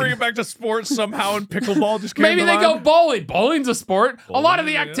playing. gotta bring it back to sports somehow, and pickleball just came Maybe to they mind. go bowling. Bowling's a sport. A lot of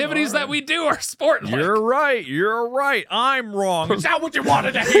the Bowling, activities all that we do are sport. You're right. You're right. I'm wrong. Is that what you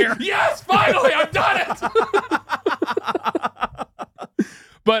wanted to hear? Yes, finally, I've done it.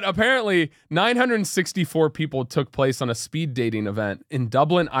 But apparently, 964 people took place on a speed dating event in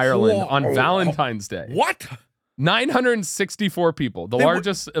Dublin, Ireland on Valentine's Day. What? 964 people, the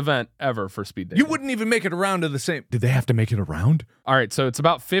largest event ever for speed dating. You wouldn't even make it around to the same. Did they have to make it around? All right, so it's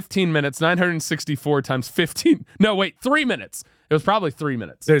about 15 minutes, 964 times 15. No, wait, 3 minutes. It was probably 3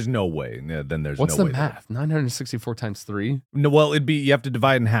 minutes. There's no way. Yeah, then there's What's no the way. math? 964 times 3? No, well, it'd be, you have to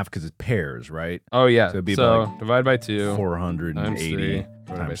divide in half because it's pairs, right? Oh, yeah. So it'd be so like divide by 2. 480 times 3, divided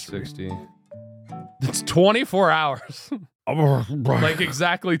by times 3. 60. It's 24 hours. Like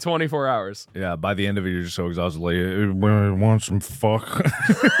exactly 24 hours. Yeah, by the end of it, you're just so exhausted. Like, I want some fuck.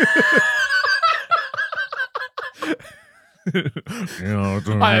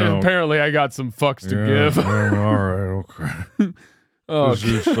 Apparently, I got some fucks to give. All right, okay. Oh,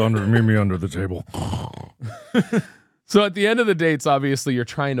 Meet me under the table. so at the end of the dates, obviously, you're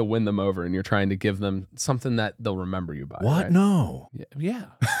trying to win them over, and you're trying to give them something that they'll remember you by. What? Right? No. Yeah,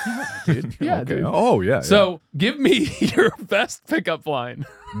 dude. Yeah, Okay. dude. Oh, yeah. So give me your best pickup line.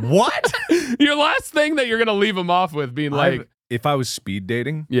 What? Your last thing that you're gonna leave them off with, being like, if I was speed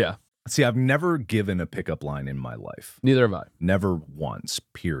dating, yeah. see, I've never given a pickup line in my life. Neither have I. Never once,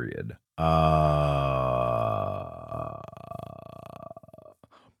 period.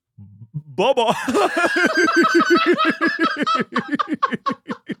 Bubba.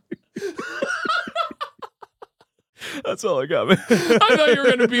 That's all I got, man. I thought you were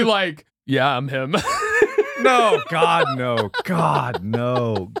gonna be like, yeah, I'm him. No, God, no. God,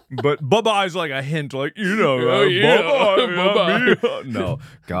 no. But Bubba is like a hint, like, Oh, yeah. Bubba. No,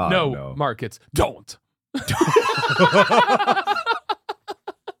 God, no. Mark, it's don't.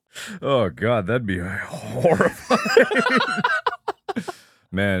 Oh, God, that'd be horrifying.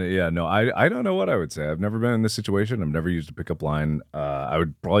 Man, yeah, no, I don't know what I would say. I've never been in this situation. I've never used a pickup line. I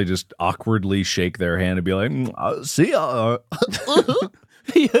would probably just awkwardly shake their hand and be like, see ya.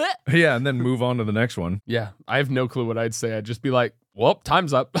 Yeah, and then move on to the next one. Yeah, I have no clue what I'd say. I'd just be like, well,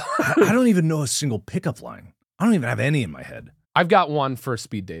 time's up. I don't even know a single pickup line. I don't even have any in my head. I've got one for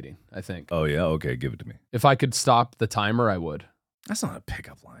speed dating, I think. Oh, yeah? Okay, give it to me. If I could stop the timer, I would. That's not a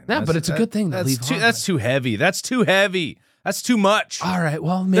pickup line. Yeah, but it's a good thing to leave on. That's too heavy. That's too heavy. That's too much. All right,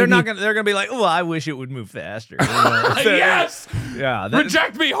 well, maybe. They're gonna be like, oh, I wish it would move faster. You know? Yes! Yeah.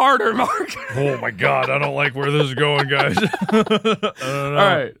 Reject me harder, Mark. Oh, my God. I don't like where this is going, guys. All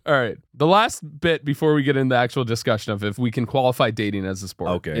right. The last bit before we get into the actual discussion of if we can qualify dating as a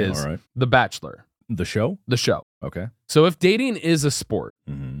sport is all right. The Bachelor. The show? The show. Okay. So if dating is a sport,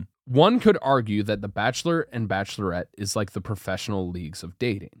 Mm-hmm. one could argue that The Bachelor and Bachelorette is like the professional leagues of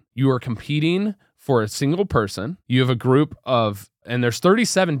dating. You are competing for a single person. You have a group of, and there's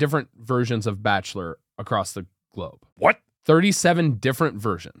 37 different versions of Bachelor across the globe. What? 37 different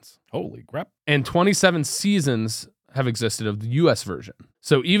versions. Holy crap. And 27 seasons have existed of the US version.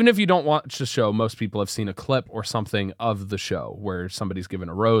 So even if you don't watch the show, most people have seen a clip or something of the show where somebody's given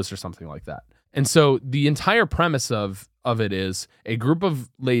a rose or something like that. And so the entire premise of it is a group of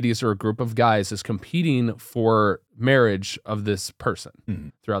ladies or a group of guys is competing for marriage of this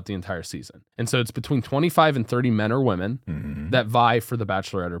person throughout the entire season. And so it's between 25 and 30 men or women that vie for the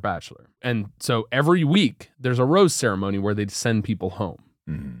Bachelorette or Bachelor. And so every week there's a rose ceremony where they send people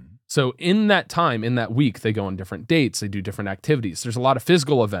home. So in that time, in that week, they go on different dates. They do different activities. There's a lot of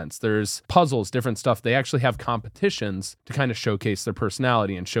physical events. There's puzzles, different stuff. They actually have competitions to kind of showcase their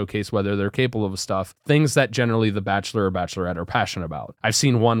personality and showcase whether they're capable of stuff. Things that generally the Bachelor or Bachelorette are passionate about. I've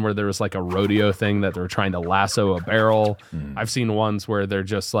seen one where there was like a rodeo thing that they're trying to lasso a barrel. I've seen ones where they're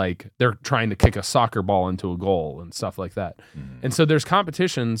just like, they're trying to kick a soccer ball into a goal and stuff like that. And so there's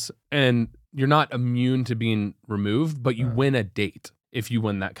competitions and you're not immune to being removed, but you win a date if you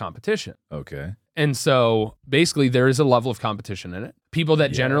win that competition. Okay. And so basically there is a level of competition in it. People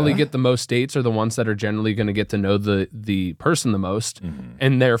that generally get the most dates are the ones that are generally going to get to know the person the most.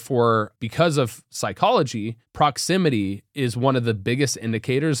 And therefore, because of psychology, proximity is one of the biggest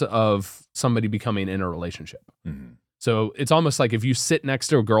indicators of somebody becoming in a relationship. So it's almost like if you sit next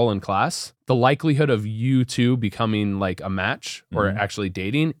to a girl in class, the likelihood of you two becoming like a match or actually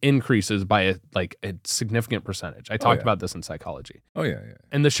dating increases by a significant percentage. I talked about this in psychology. Oh, yeah.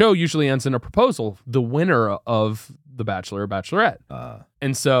 And the show usually ends in a proposal, the winner of The Bachelor or Bachelorette.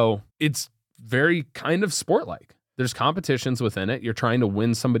 And so it's very kind of sport-like. There's competitions within it. You're trying to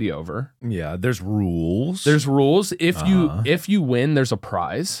win somebody over. Yeah, there's rules. There's rules. If you win, there's a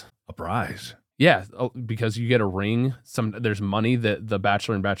prize. A prize. Yeah, because you get a ring. There's money that the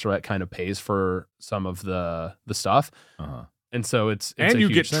Bachelor and Bachelorette kind of pays for some of the stuff. And so it's and a you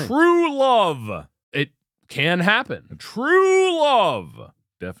huge get thing. true love. It can happen. True love.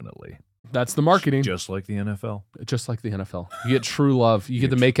 Definitely. That's the marketing. Just like the NFL. Just like the NFL. You get true love. You get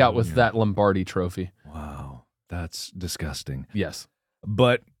to make out with that Lombardi trophy. Wow. That's disgusting. Yes.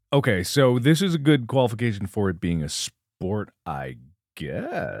 But, okay, so this is a good qualification for it being a sport, I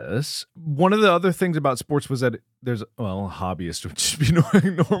guess. One of the other things about sports was that there's, hobbyist would just be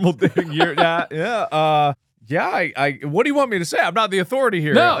a normal thing. What do you want me to say? I'm not the authority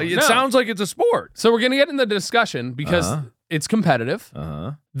here. No, it sounds like it's a sport. So we're going to get into the discussion because it's competitive.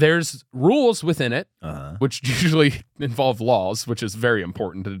 There's rules within it, which usually involve laws, which is very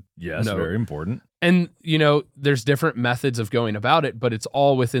important to know. Very important. And, there's different methods of going about it, but it's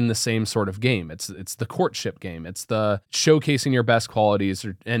all within the same sort of game. It's the courtship game. It's the showcasing your best qualities.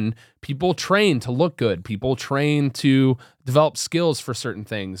 And people train to look good. People train to develop skills for certain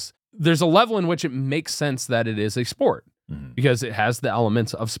things. There's a level in which it makes sense that it is a sport because it has the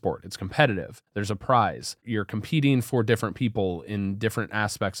elements of sport. It's competitive. There's a prize. You're competing for different people in different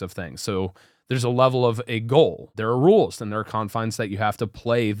aspects of things. So there's a level of a goal. There are rules and there are confines that you have to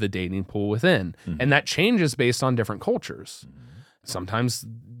play the dating pool within. And that changes based on different cultures. Sometimes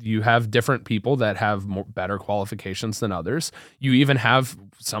you have different people that have better qualifications than others. You even have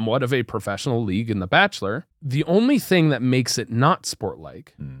somewhat of a professional league in The Bachelor. The only thing that makes it not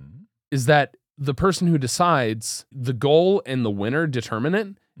sport-like is that the person who decides the goal and the winner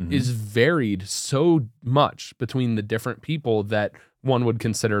determinant is varied so much between the different people that one would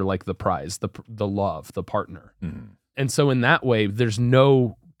consider like the prize, the love, the partner. And so in that way, there's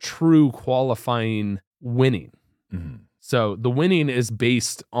no true qualifying winning. So the winning is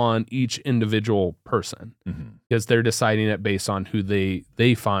based on each individual person because they're deciding it based on who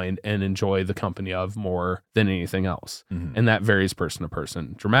they find and enjoy the company of more than anything else. And that varies person to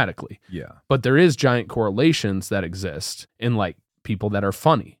person dramatically. Yeah. But there is giant correlations that exist in like people that are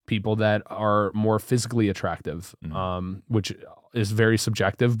funny, people that are more physically attractive, which is very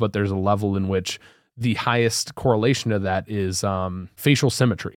subjective, but there's a level in which the highest correlation to that is facial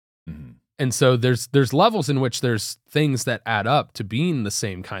symmetry. And so there's levels in which there's things that add up to being the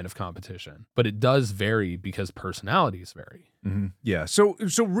same kind of competition, but it does vary because personalities vary. Yeah. So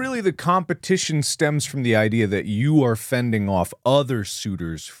really the competition stems from the idea that you are fending off other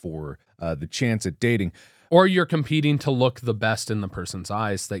suitors for the chance at dating. Or you're competing to look the best in the person's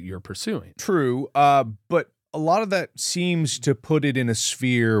eyes that you're pursuing. True. But a lot of that seems to put it in a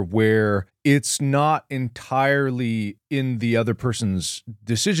sphere where it's not entirely in the other person's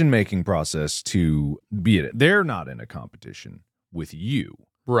decision-making process to be in it. They're not in a competition with you.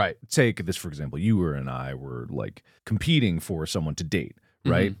 Right. Take this, for example. You and I were like competing for someone to date,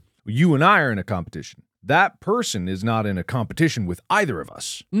 right? You and I are in a competition. That person is not in a competition with either of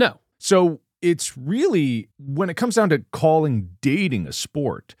us. No. So it's really, when it comes down to calling dating a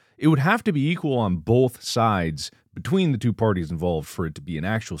sport, it would have to be equal on both sides between the two parties involved for it to be an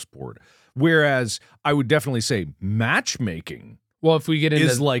actual sport. Whereas I would definitely say matchmaking if we get into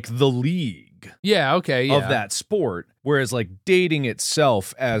is like the league of that sport. Whereas like dating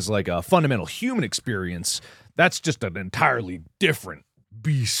itself as like a fundamental human experience, that's just an entirely different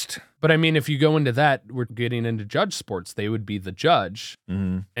beast. But I mean, if you go into that, we're getting into judge sports. They would be the judge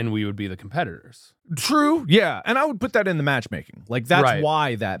and we would be the competitors. True. Yeah. And I would put that in the matchmaking. Like that's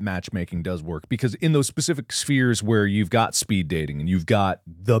why that matchmaking does work, because in those specific spheres where you've got speed dating and you've got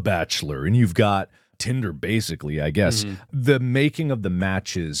The Bachelor and you've got Tinder, basically, I guess, the making of the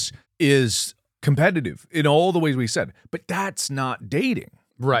matches is competitive in all the ways we said, but that's not dating.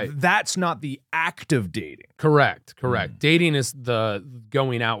 Right. That's not the act of dating. Correct. Dating is the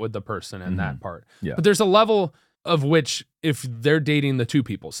going out with the person and that part. Yeah. But there's a level of which if they're dating the two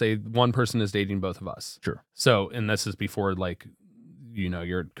people, say one person is dating both of us. Sure. So, and this is before like,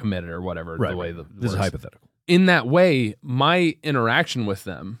 you're committed or whatever. Right. The way this is hypothetical. In that way, my interaction with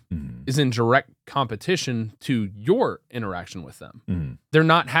them is in direct competition to your interaction with them. They're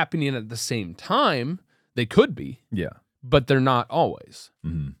not happening at the same time. They could be. Yeah. But they're not always.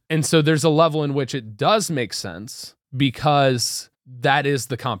 And so there's a level in which it does make sense because that is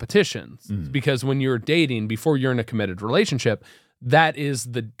the competition. Because when you're dating, before you're in a committed relationship, that is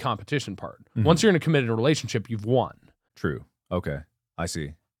the competition part. Once you're in a committed relationship, you've won. True. Okay. I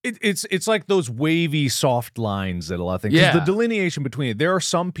see. It's like those wavy, soft lines that a lot of things. Yeah. The delineation between it. There are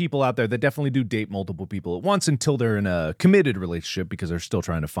some people out there that definitely do date multiple people at once until they're in a committed relationship because they're still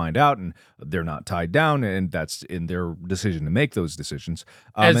trying to find out and they're not tied down, and that's in their decision to make those decisions.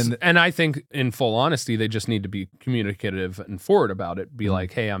 And I think, in full honesty, they just need to be communicative and forward about it. Be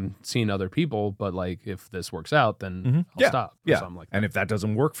like, hey, I'm seeing other people, but like if this works out, then I'll stop. Or something like that. And if that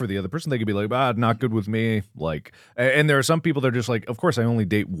doesn't work for the other person, they could be like, not good with me. Like, and there are some people that are just like, of course, I only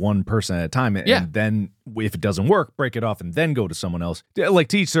date one person at a time, and then if it doesn't work, break it off and then go to someone else. Like,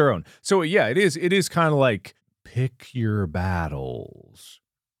 to each their own. So yeah, it is kind of like, pick your battles,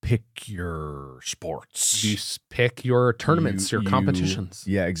 pick your sports, you pick your tournaments, your competitions.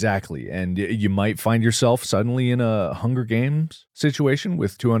 Yeah, exactly. And you might find yourself suddenly in a Hunger Games situation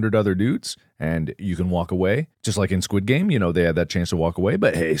with 200 other dudes, and you can walk away, just like in Squid Game. They had that chance to walk away,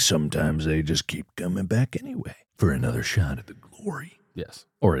 but hey, sometimes they just keep coming back anyway for another shot at the glory. Yes.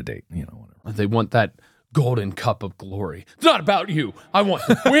 Or a date, whatever. They want that golden cup of glory. It's not about you. I want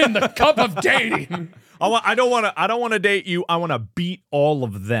to win the cup of dating. I don't want to date you. I want to beat all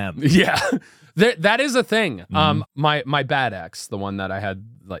of them. Yeah. That is a thing. My bad ex, the one that I had,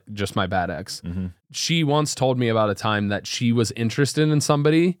 like, just my bad ex, she once told me about a time that she was interested in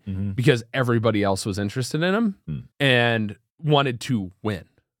somebody because everybody else was interested in him and wanted to win.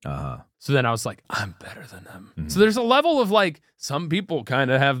 So then I was like, I'm better than them. So there's a level of, like, some people kind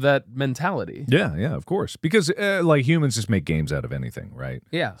of have that mentality. Yeah, of course. Because like, humans just make games out of anything, right?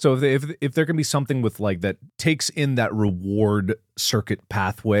 Yeah. So if there can be something with, like, that takes in that reward circuit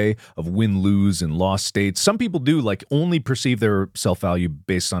pathway of win, lose, and loss states, some people do, like, only perceive their self-value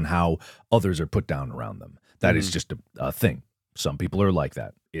based on how others are put down around them. That is just a thing. Some people are like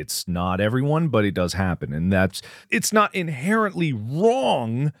that. It's not everyone, but it does happen. And it's not inherently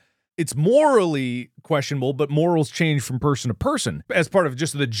wrong. It's morally questionable, but morals change from person to person. As part of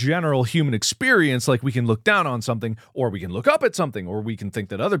just the general human experience, like, we can look down on something, or we can look up at something, or we can think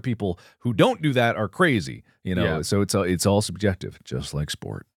that other people who don't do that are crazy. So it's all subjective, just like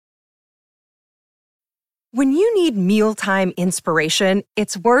sport. When you need mealtime inspiration,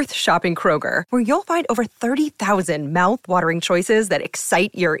 it's worth shopping Kroger, where you'll find over 30,000 mouth-watering choices that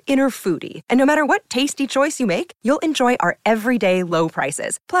excite your inner foodie. And no matter what tasty choice you make, you'll enjoy our everyday low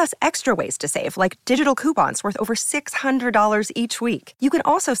prices, plus extra ways to save, like digital coupons worth over $600 each week. You can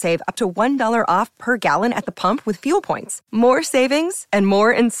also save up to $1 off per gallon at the pump with fuel points. More savings and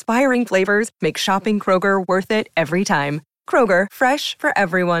more inspiring flavors make shopping Kroger worth it every time. Kroger, fresh for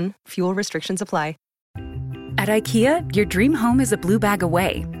everyone. Fuel restrictions apply. At IKEA, your dream home is a blue bag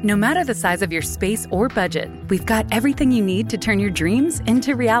away. No matter the size of your space or budget, we've got everything you need to turn your dreams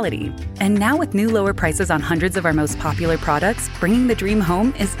into reality. And now with new lower prices on hundreds of our most popular products, bringing the dream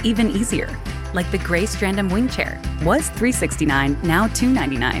home is even easier. Like the gray Strandom wing chair, was $369, now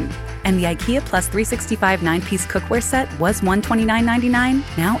 $299. And the IKEA Plus 365 9-piece cookware set was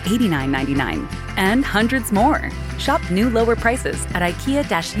 $129.99, now $89.99. And hundreds more. Shop new lower prices at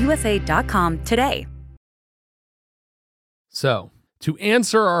IKEA-USA.com today. So, to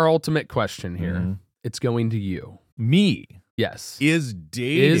answer our ultimate question here, it's going to you. Me? Yes. Is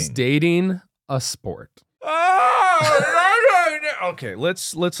dating a sport? Okay,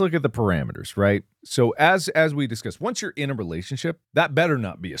 let's look at the parameters, right? So as we discussed, once you're in a relationship, that better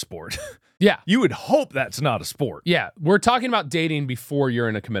not be a sport. Yeah. You would hope that's not a sport. Yeah. We're talking about dating before you're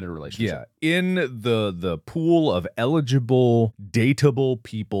in a committed relationship. Yeah. In the pool of eligible, dateable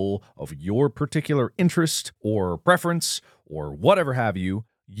people of your particular interest or preference or whatever have you,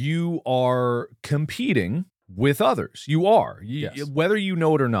 you are competing with others. You are. Yes. Whether you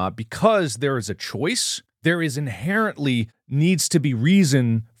know it or not, because there is a choice, there is inherently needs to be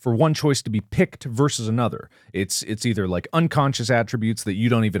reason for one choice to be picked versus another. It's either like unconscious attributes that you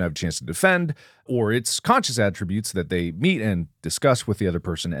don't even have a chance to defend, or it's conscious attributes that they meet and discuss with the other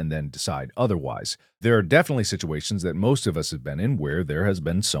person and then decide otherwise. There are definitely situations that most of us have been in where there has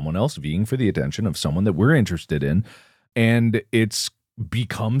been someone else vying for the attention of someone that we're interested in, and it's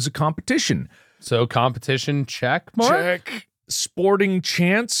becomes a competition. So competition, check mark? Check. Sporting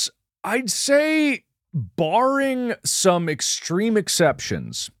chance, I'd say, barring some extreme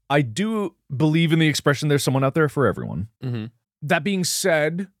exceptions, I do believe in the expression, there's someone out there for everyone. Mm-hmm. That being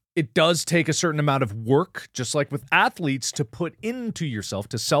said, it does take a certain amount of work, just like with athletes, to put into yourself,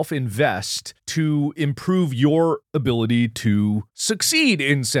 to self-invest, to improve your ability to succeed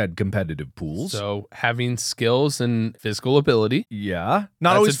in said competitive pools. So having skills and physical ability. Yeah.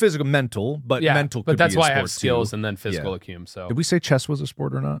 Not always physical, mental, but mental could be a sport. But that's why I have skills too. and then physical acumen. So did we say chess was a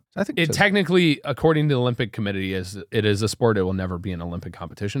sport or not? I think it technically, according to the Olympic Committee, it is a sport. It will never be an Olympic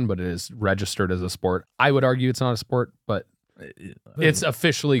competition, but it is registered as a sport. I would argue it's not a sport, but It's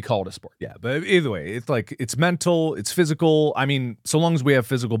officially called a sport. Yeah, but either way, it's like it's mental, it's physical. I mean, so long as we have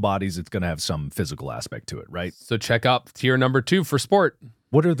physical bodies, it's going to have some physical aspect to it, right? So check out tier number 2 for sport.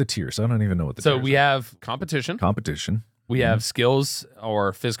 What are the tiers? I don't even know what the tiers are. So we have competition. We have skills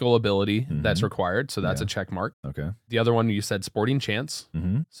or physical ability that's required. So that's a check mark. Okay. The other one you said sporting chance.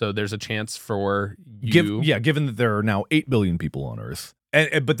 So there's a chance for you. Given that there are now 8 billion people on Earth.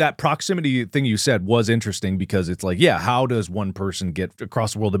 But that proximity thing you said was interesting because it's like, yeah, how does one person get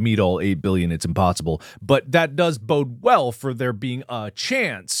across the world to meet all 8 billion? It's impossible. But that does bode well for there being a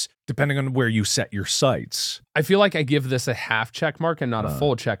chance, depending on where you set your sights. I feel like I give this a half check mark and not a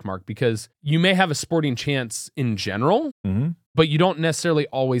full check mark because you may have a sporting chance in general, but you don't necessarily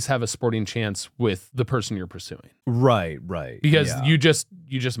always have a sporting chance with the person you're pursuing. Right. Because you just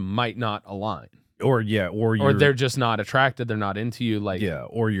might not align. Or they're just not attracted. They're not into you.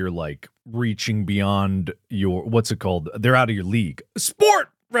 Or you're like reaching beyond your, what's it called? They're out of your league. Sport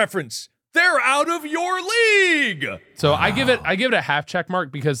reference. They're out of your league. So I give it a half check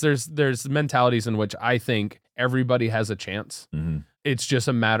mark because there's mentalities in which I think everybody has a chance. It's just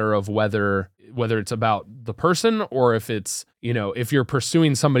a matter of whether it's about the person or if it's, if you're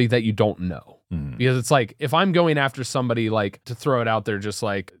pursuing somebody that you don't know. Because it's like, if I'm going after somebody, like, to throw it out there, just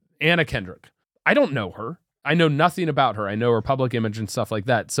like Anna Kendrick, I don't know her. I know nothing about her. I know her public image and stuff like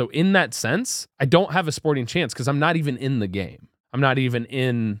that. So in that sense, I don't have a sporting chance because I'm not even in the game. I'm not even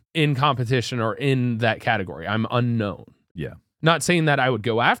in competition or in that category. I'm unknown. Yeah. Not saying that I would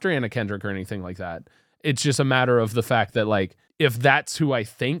go after Anna Kendrick or anything like that. It's just a matter of the fact that, like, if that's who I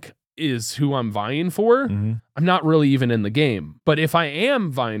think is who I'm vying for, I'm not really even in the game. But if I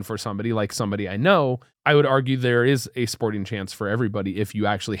am vying for somebody, like somebody I know, I would argue there is a sporting chance for everybody if you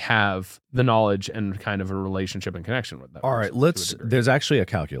actually have the knowledge and kind of a relationship and connection with them. All right, there's actually a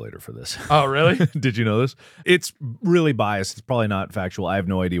calculator for this. Oh, really? Did you know this? It's really biased. It's probably not factual. I have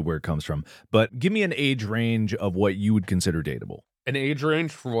no idea where it comes from. But give me an age range of what you would consider dateable. An age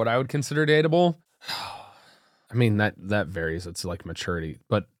range for what I would consider dateable? I mean, that varies. It's like maturity.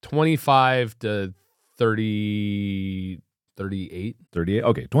 But 25 to 38. 38?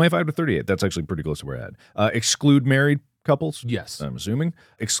 Okay, 25 to 38. That's actually pretty close to where I had. Exclude married couples? Yes. I'm assuming.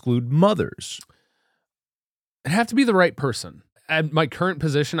 Exclude mothers? It'd have to be the right person. At my current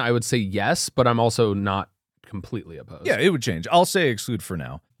position, I would say yes, but I'm also not completely opposed. Yeah, it would change. I'll say exclude for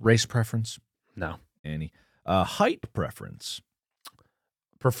now. Race preference? No. Annie. Height preference?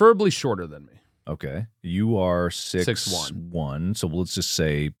 Preferably shorter than me. Okay. You are 6'1", so let's just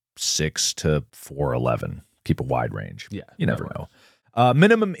say 6 to 4'11". Keep a wide range. Yeah. You never know.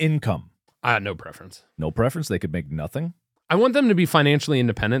 Minimum income? No preference. No preference? They could make nothing? I want them to be financially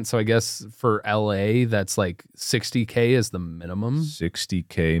independent, so I guess for LA, that's like $60K is the minimum.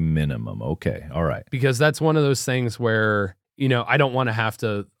 $60K minimum. Okay. All right. Because that's one of those things where, I don't want to have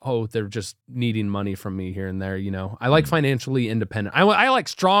to, they're just needing money from me here and there, I like financially independent. I like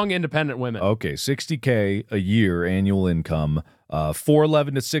strong, independent women. Okay, $60K a year annual income,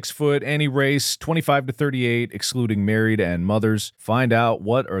 4'11" to 6 foot, any race, 25 to 38, excluding married and mothers. Find out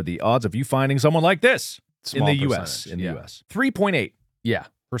what are the odds of you finding someone like this Small in the percentage. U.S. In the U.S. 3.8%. Yeah.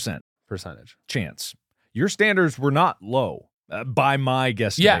 Percentage. Chance. Your standards were not low by my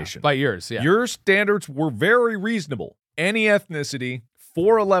guesstimation. Yeah, by yours, yeah. Your standards were very reasonable. Any ethnicity,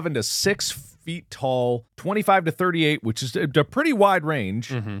 4'11" to 6 feet tall, 25 to 38, which is a pretty wide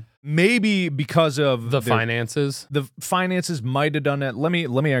range. Maybe because of the finances. The finances might have done that. Let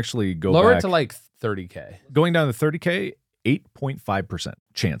me actually go lower back. it to like 30K. Going down to 30K, 8.5%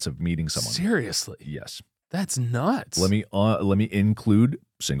 chance of meeting someone. Seriously? Yes. That's nuts. Let me include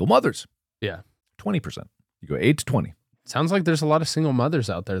single mothers. Yeah. 20%. You go 8 to 20. Sounds like there's a lot of single mothers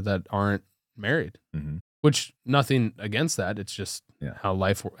out there that aren't married. Which, nothing against that. It's just how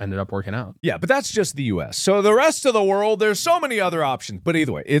life ended up working out. Yeah, but that's just the U.S. So the rest of the world, there's so many other options. But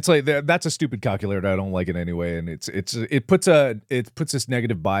either way, it's like that's a stupid calculator. I don't like it anyway, and it puts this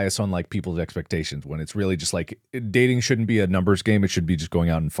negative bias on like people's expectations when it's really just like dating shouldn't be a numbers game. It should be just going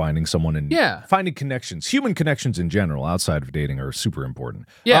out and finding someone and finding connections. Human connections in general outside of dating are super important.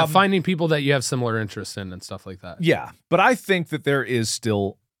 Yeah, finding people that you have similar interests in and stuff like that. Yeah, but I think that there is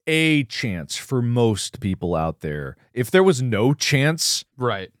still a chance for most people out there. If there was no chance,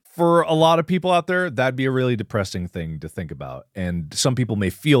 right, for a lot of people out there, that'd be a really depressing thing to think about. And some people may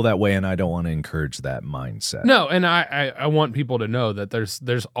feel that way, and I don't want to encourage that mindset. No, and I want people to know that there's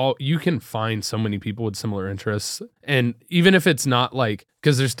you can find so many people with similar interests. And even if it's not like,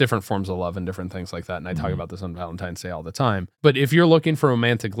 because there's different forms of love and different things like that. And I talk about this on Valentine's Day all the time. But if you're looking for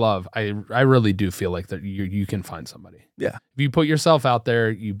romantic love, I really do feel like that you can find somebody. Yeah. If you put yourself out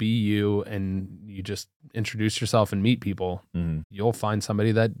there, you be you, and you just introduce yourself and meet people, you'll find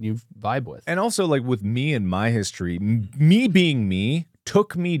somebody that you vibe with. And also, like with me and my history, me being me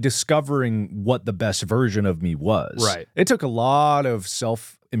took me discovering what the best version of me was. Right. It took a lot of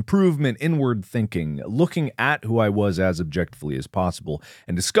self-improvement, inward thinking, looking at who I was as objectively as possible,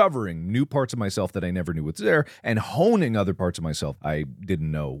 and discovering new parts of myself that I never knew was there, and honing other parts of myself I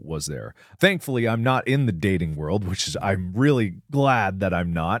didn't know was there. Thankfully, I'm not in the dating world, which is, I'm really glad that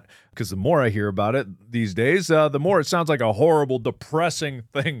I'm not, because the more I hear about it these days, the more it sounds like a horrible, depressing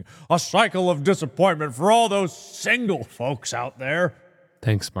thing, a cycle of disappointment for all those single folks out there.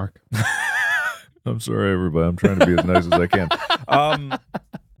 Thanks, Mark. I'm sorry, everybody. I'm trying to be as nice as I can.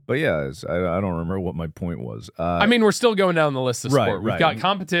 But yeah, I don't remember what my point was. I mean, we're still going down the list of sport. We've right. got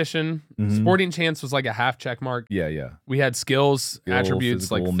competition. Sporting chance was like a half check mark. Yeah. We had skills, attributes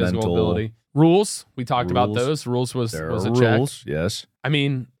physical, like physical mental. ability. Rules, we talked about those. Rules was a rules, check. yes. I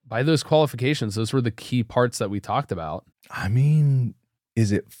mean, by those qualifications, those were the key parts that we talked about. I mean,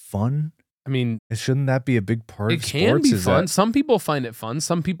 is it fun? I mean, shouldn't that be a big part of sports? It can be fun. Some people find it fun.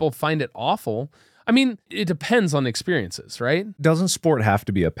 Some people find it awful. I mean, it depends on experiences, right? Doesn't sport have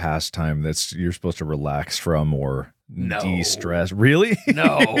to be a pastime that's you're supposed to relax from or de-stress? Really?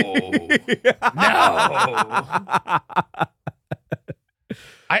 No.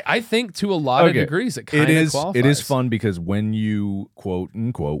 I think to a lot of degrees it kind of qualifies. It is fun because when you quote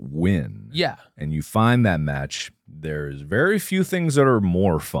unquote win, and you find that match, there's very few things that are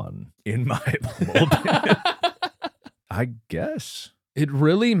more fun, in my opinion. I guess it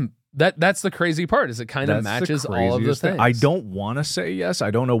really. That's the crazy part, is it kind of matches all of the things. I don't want to say yes.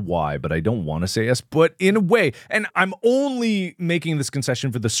 I don't know why, but I don't want to say yes. But in a way, and I'm only making this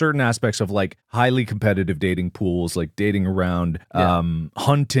concession for the certain aspects of like highly competitive dating pools, like dating around,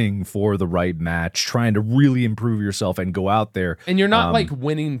 hunting for the right match, trying to really improve yourself and go out there. And you're not like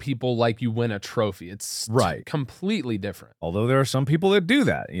winning people like you win a trophy. It's completely different. Although there are some people that do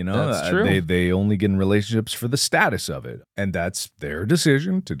that, you know, that's true. They only get in relationships for the status of it, and that's their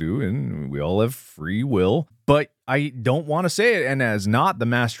decision to do. And we all have free will, but I don't want to say it. And as not the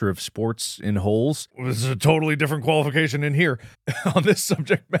master of sports in holes, this is a totally different qualification in here on this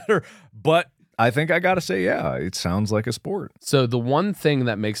subject matter. But I think I got to say, yeah, it sounds like a sport. So the one thing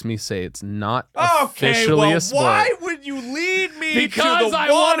that makes me say it's not officially a sport. Why would you lead me because to the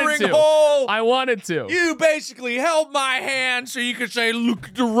I watering wanted to. hole? I wanted to. You basically held my hand so you could say, look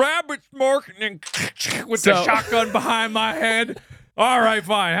at the rabbits, Mark, and then with the shotgun behind my head. All right,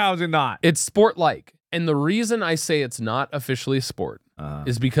 fine. How's it not? It's sport-like. And the reason I say it's not officially a sport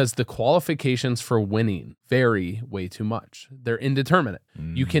is because the qualifications for winning vary way too much. They're indeterminate.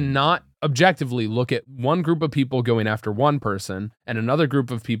 You cannot objectively look at one group of people going after one person and another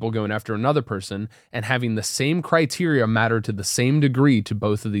group of people going after another person and having the same criteria matter to the same degree to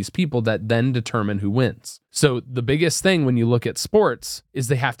both of these people that then determine who wins. So the biggest thing when you look at sports is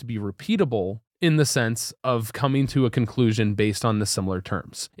they have to be repeatable in the sense of coming to a conclusion based on the similar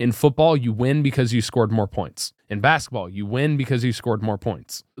terms. In football, you win because you scored more points. In basketball, you win because you scored more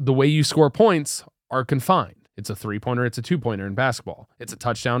points. The way you score points are confined. It's a 3-pointer, it's a 2-pointer in basketball. It's a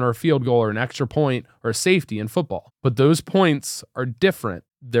touchdown or a field goal or an extra point or a safety in football. But those points are different.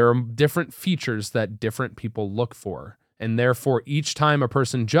 There are different features that different people look for. And therefore, each time a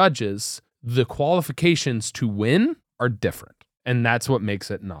person judges, the qualifications to win are different. And that's what makes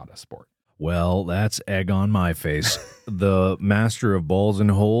it not a sport. Well, that's egg on my face. The master of balls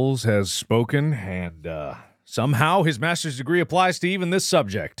and holes has spoken, and somehow his master's degree applies to even this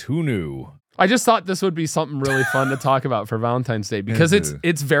subject. Who knew? I just thought this would be something really fun to talk about for Valentine's Day because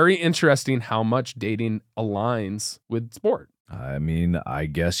it's very interesting how much dating aligns with sport. I mean, I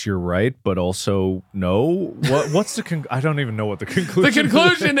guess you're right, but also no. What's the I don't even know what the conclusion is. The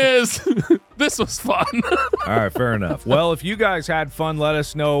conclusion is this was fun. All right, fair enough. Well, if you guys had fun, let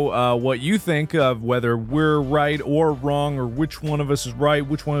us know what you think of whether we're right or wrong, or which one of us is right,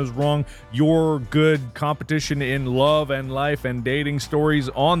 which one is wrong. Your good competition in love and life and dating stories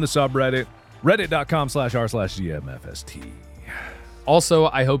on the subreddit, reddit.com/r/GMFST. Also,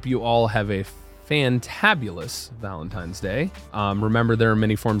 I hope you all have a fantabulous Valentine's Day. Remember, there are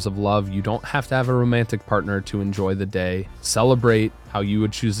many forms of love. You don't have to have a romantic partner to enjoy the day. Celebrate how you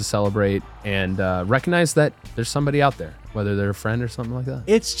would choose to celebrate, and recognize that there's somebody out there, whether they're a friend or something like that.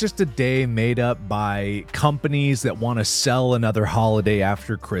 It's just a day made up by companies that want to sell another holiday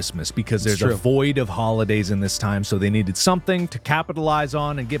after Christmas because there's a void of holidays in this time, so they needed something to capitalize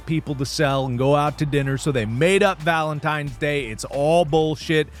on and get people to sell and go out to dinner, so they made up Valentine's Day. It's all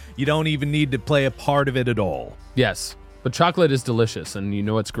bullshit. You don't even need to play a part of it at all. Yes. But chocolate is delicious, and you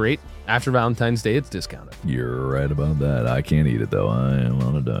know what's great? After Valentine's Day, it's discounted. You're right about that. I can't eat it, though. I am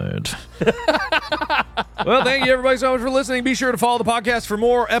on a diet. Well, thank you, everybody, so much for listening. Be sure to follow the podcast for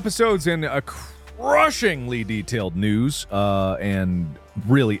more episodes and crushingly detailed news and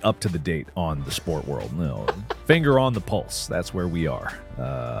really up to the date on the sport world. No, finger on the pulse. That's where we are.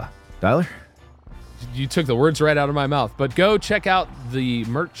 Tyler? You took the words right out of my mouth, but go check out the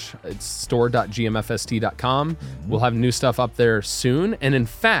merch. It's store.gmfst.com. We'll have new stuff up there soon. And in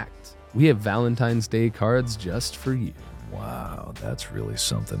fact, we have Valentine's Day cards just for you. Wow, that's really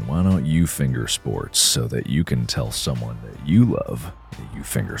something. Why don't you finger sports so that you can tell someone that you love that you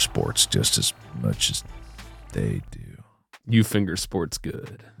finger sports just as much as they do? You finger sports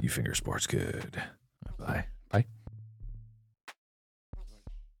good. You finger sports good. Bye.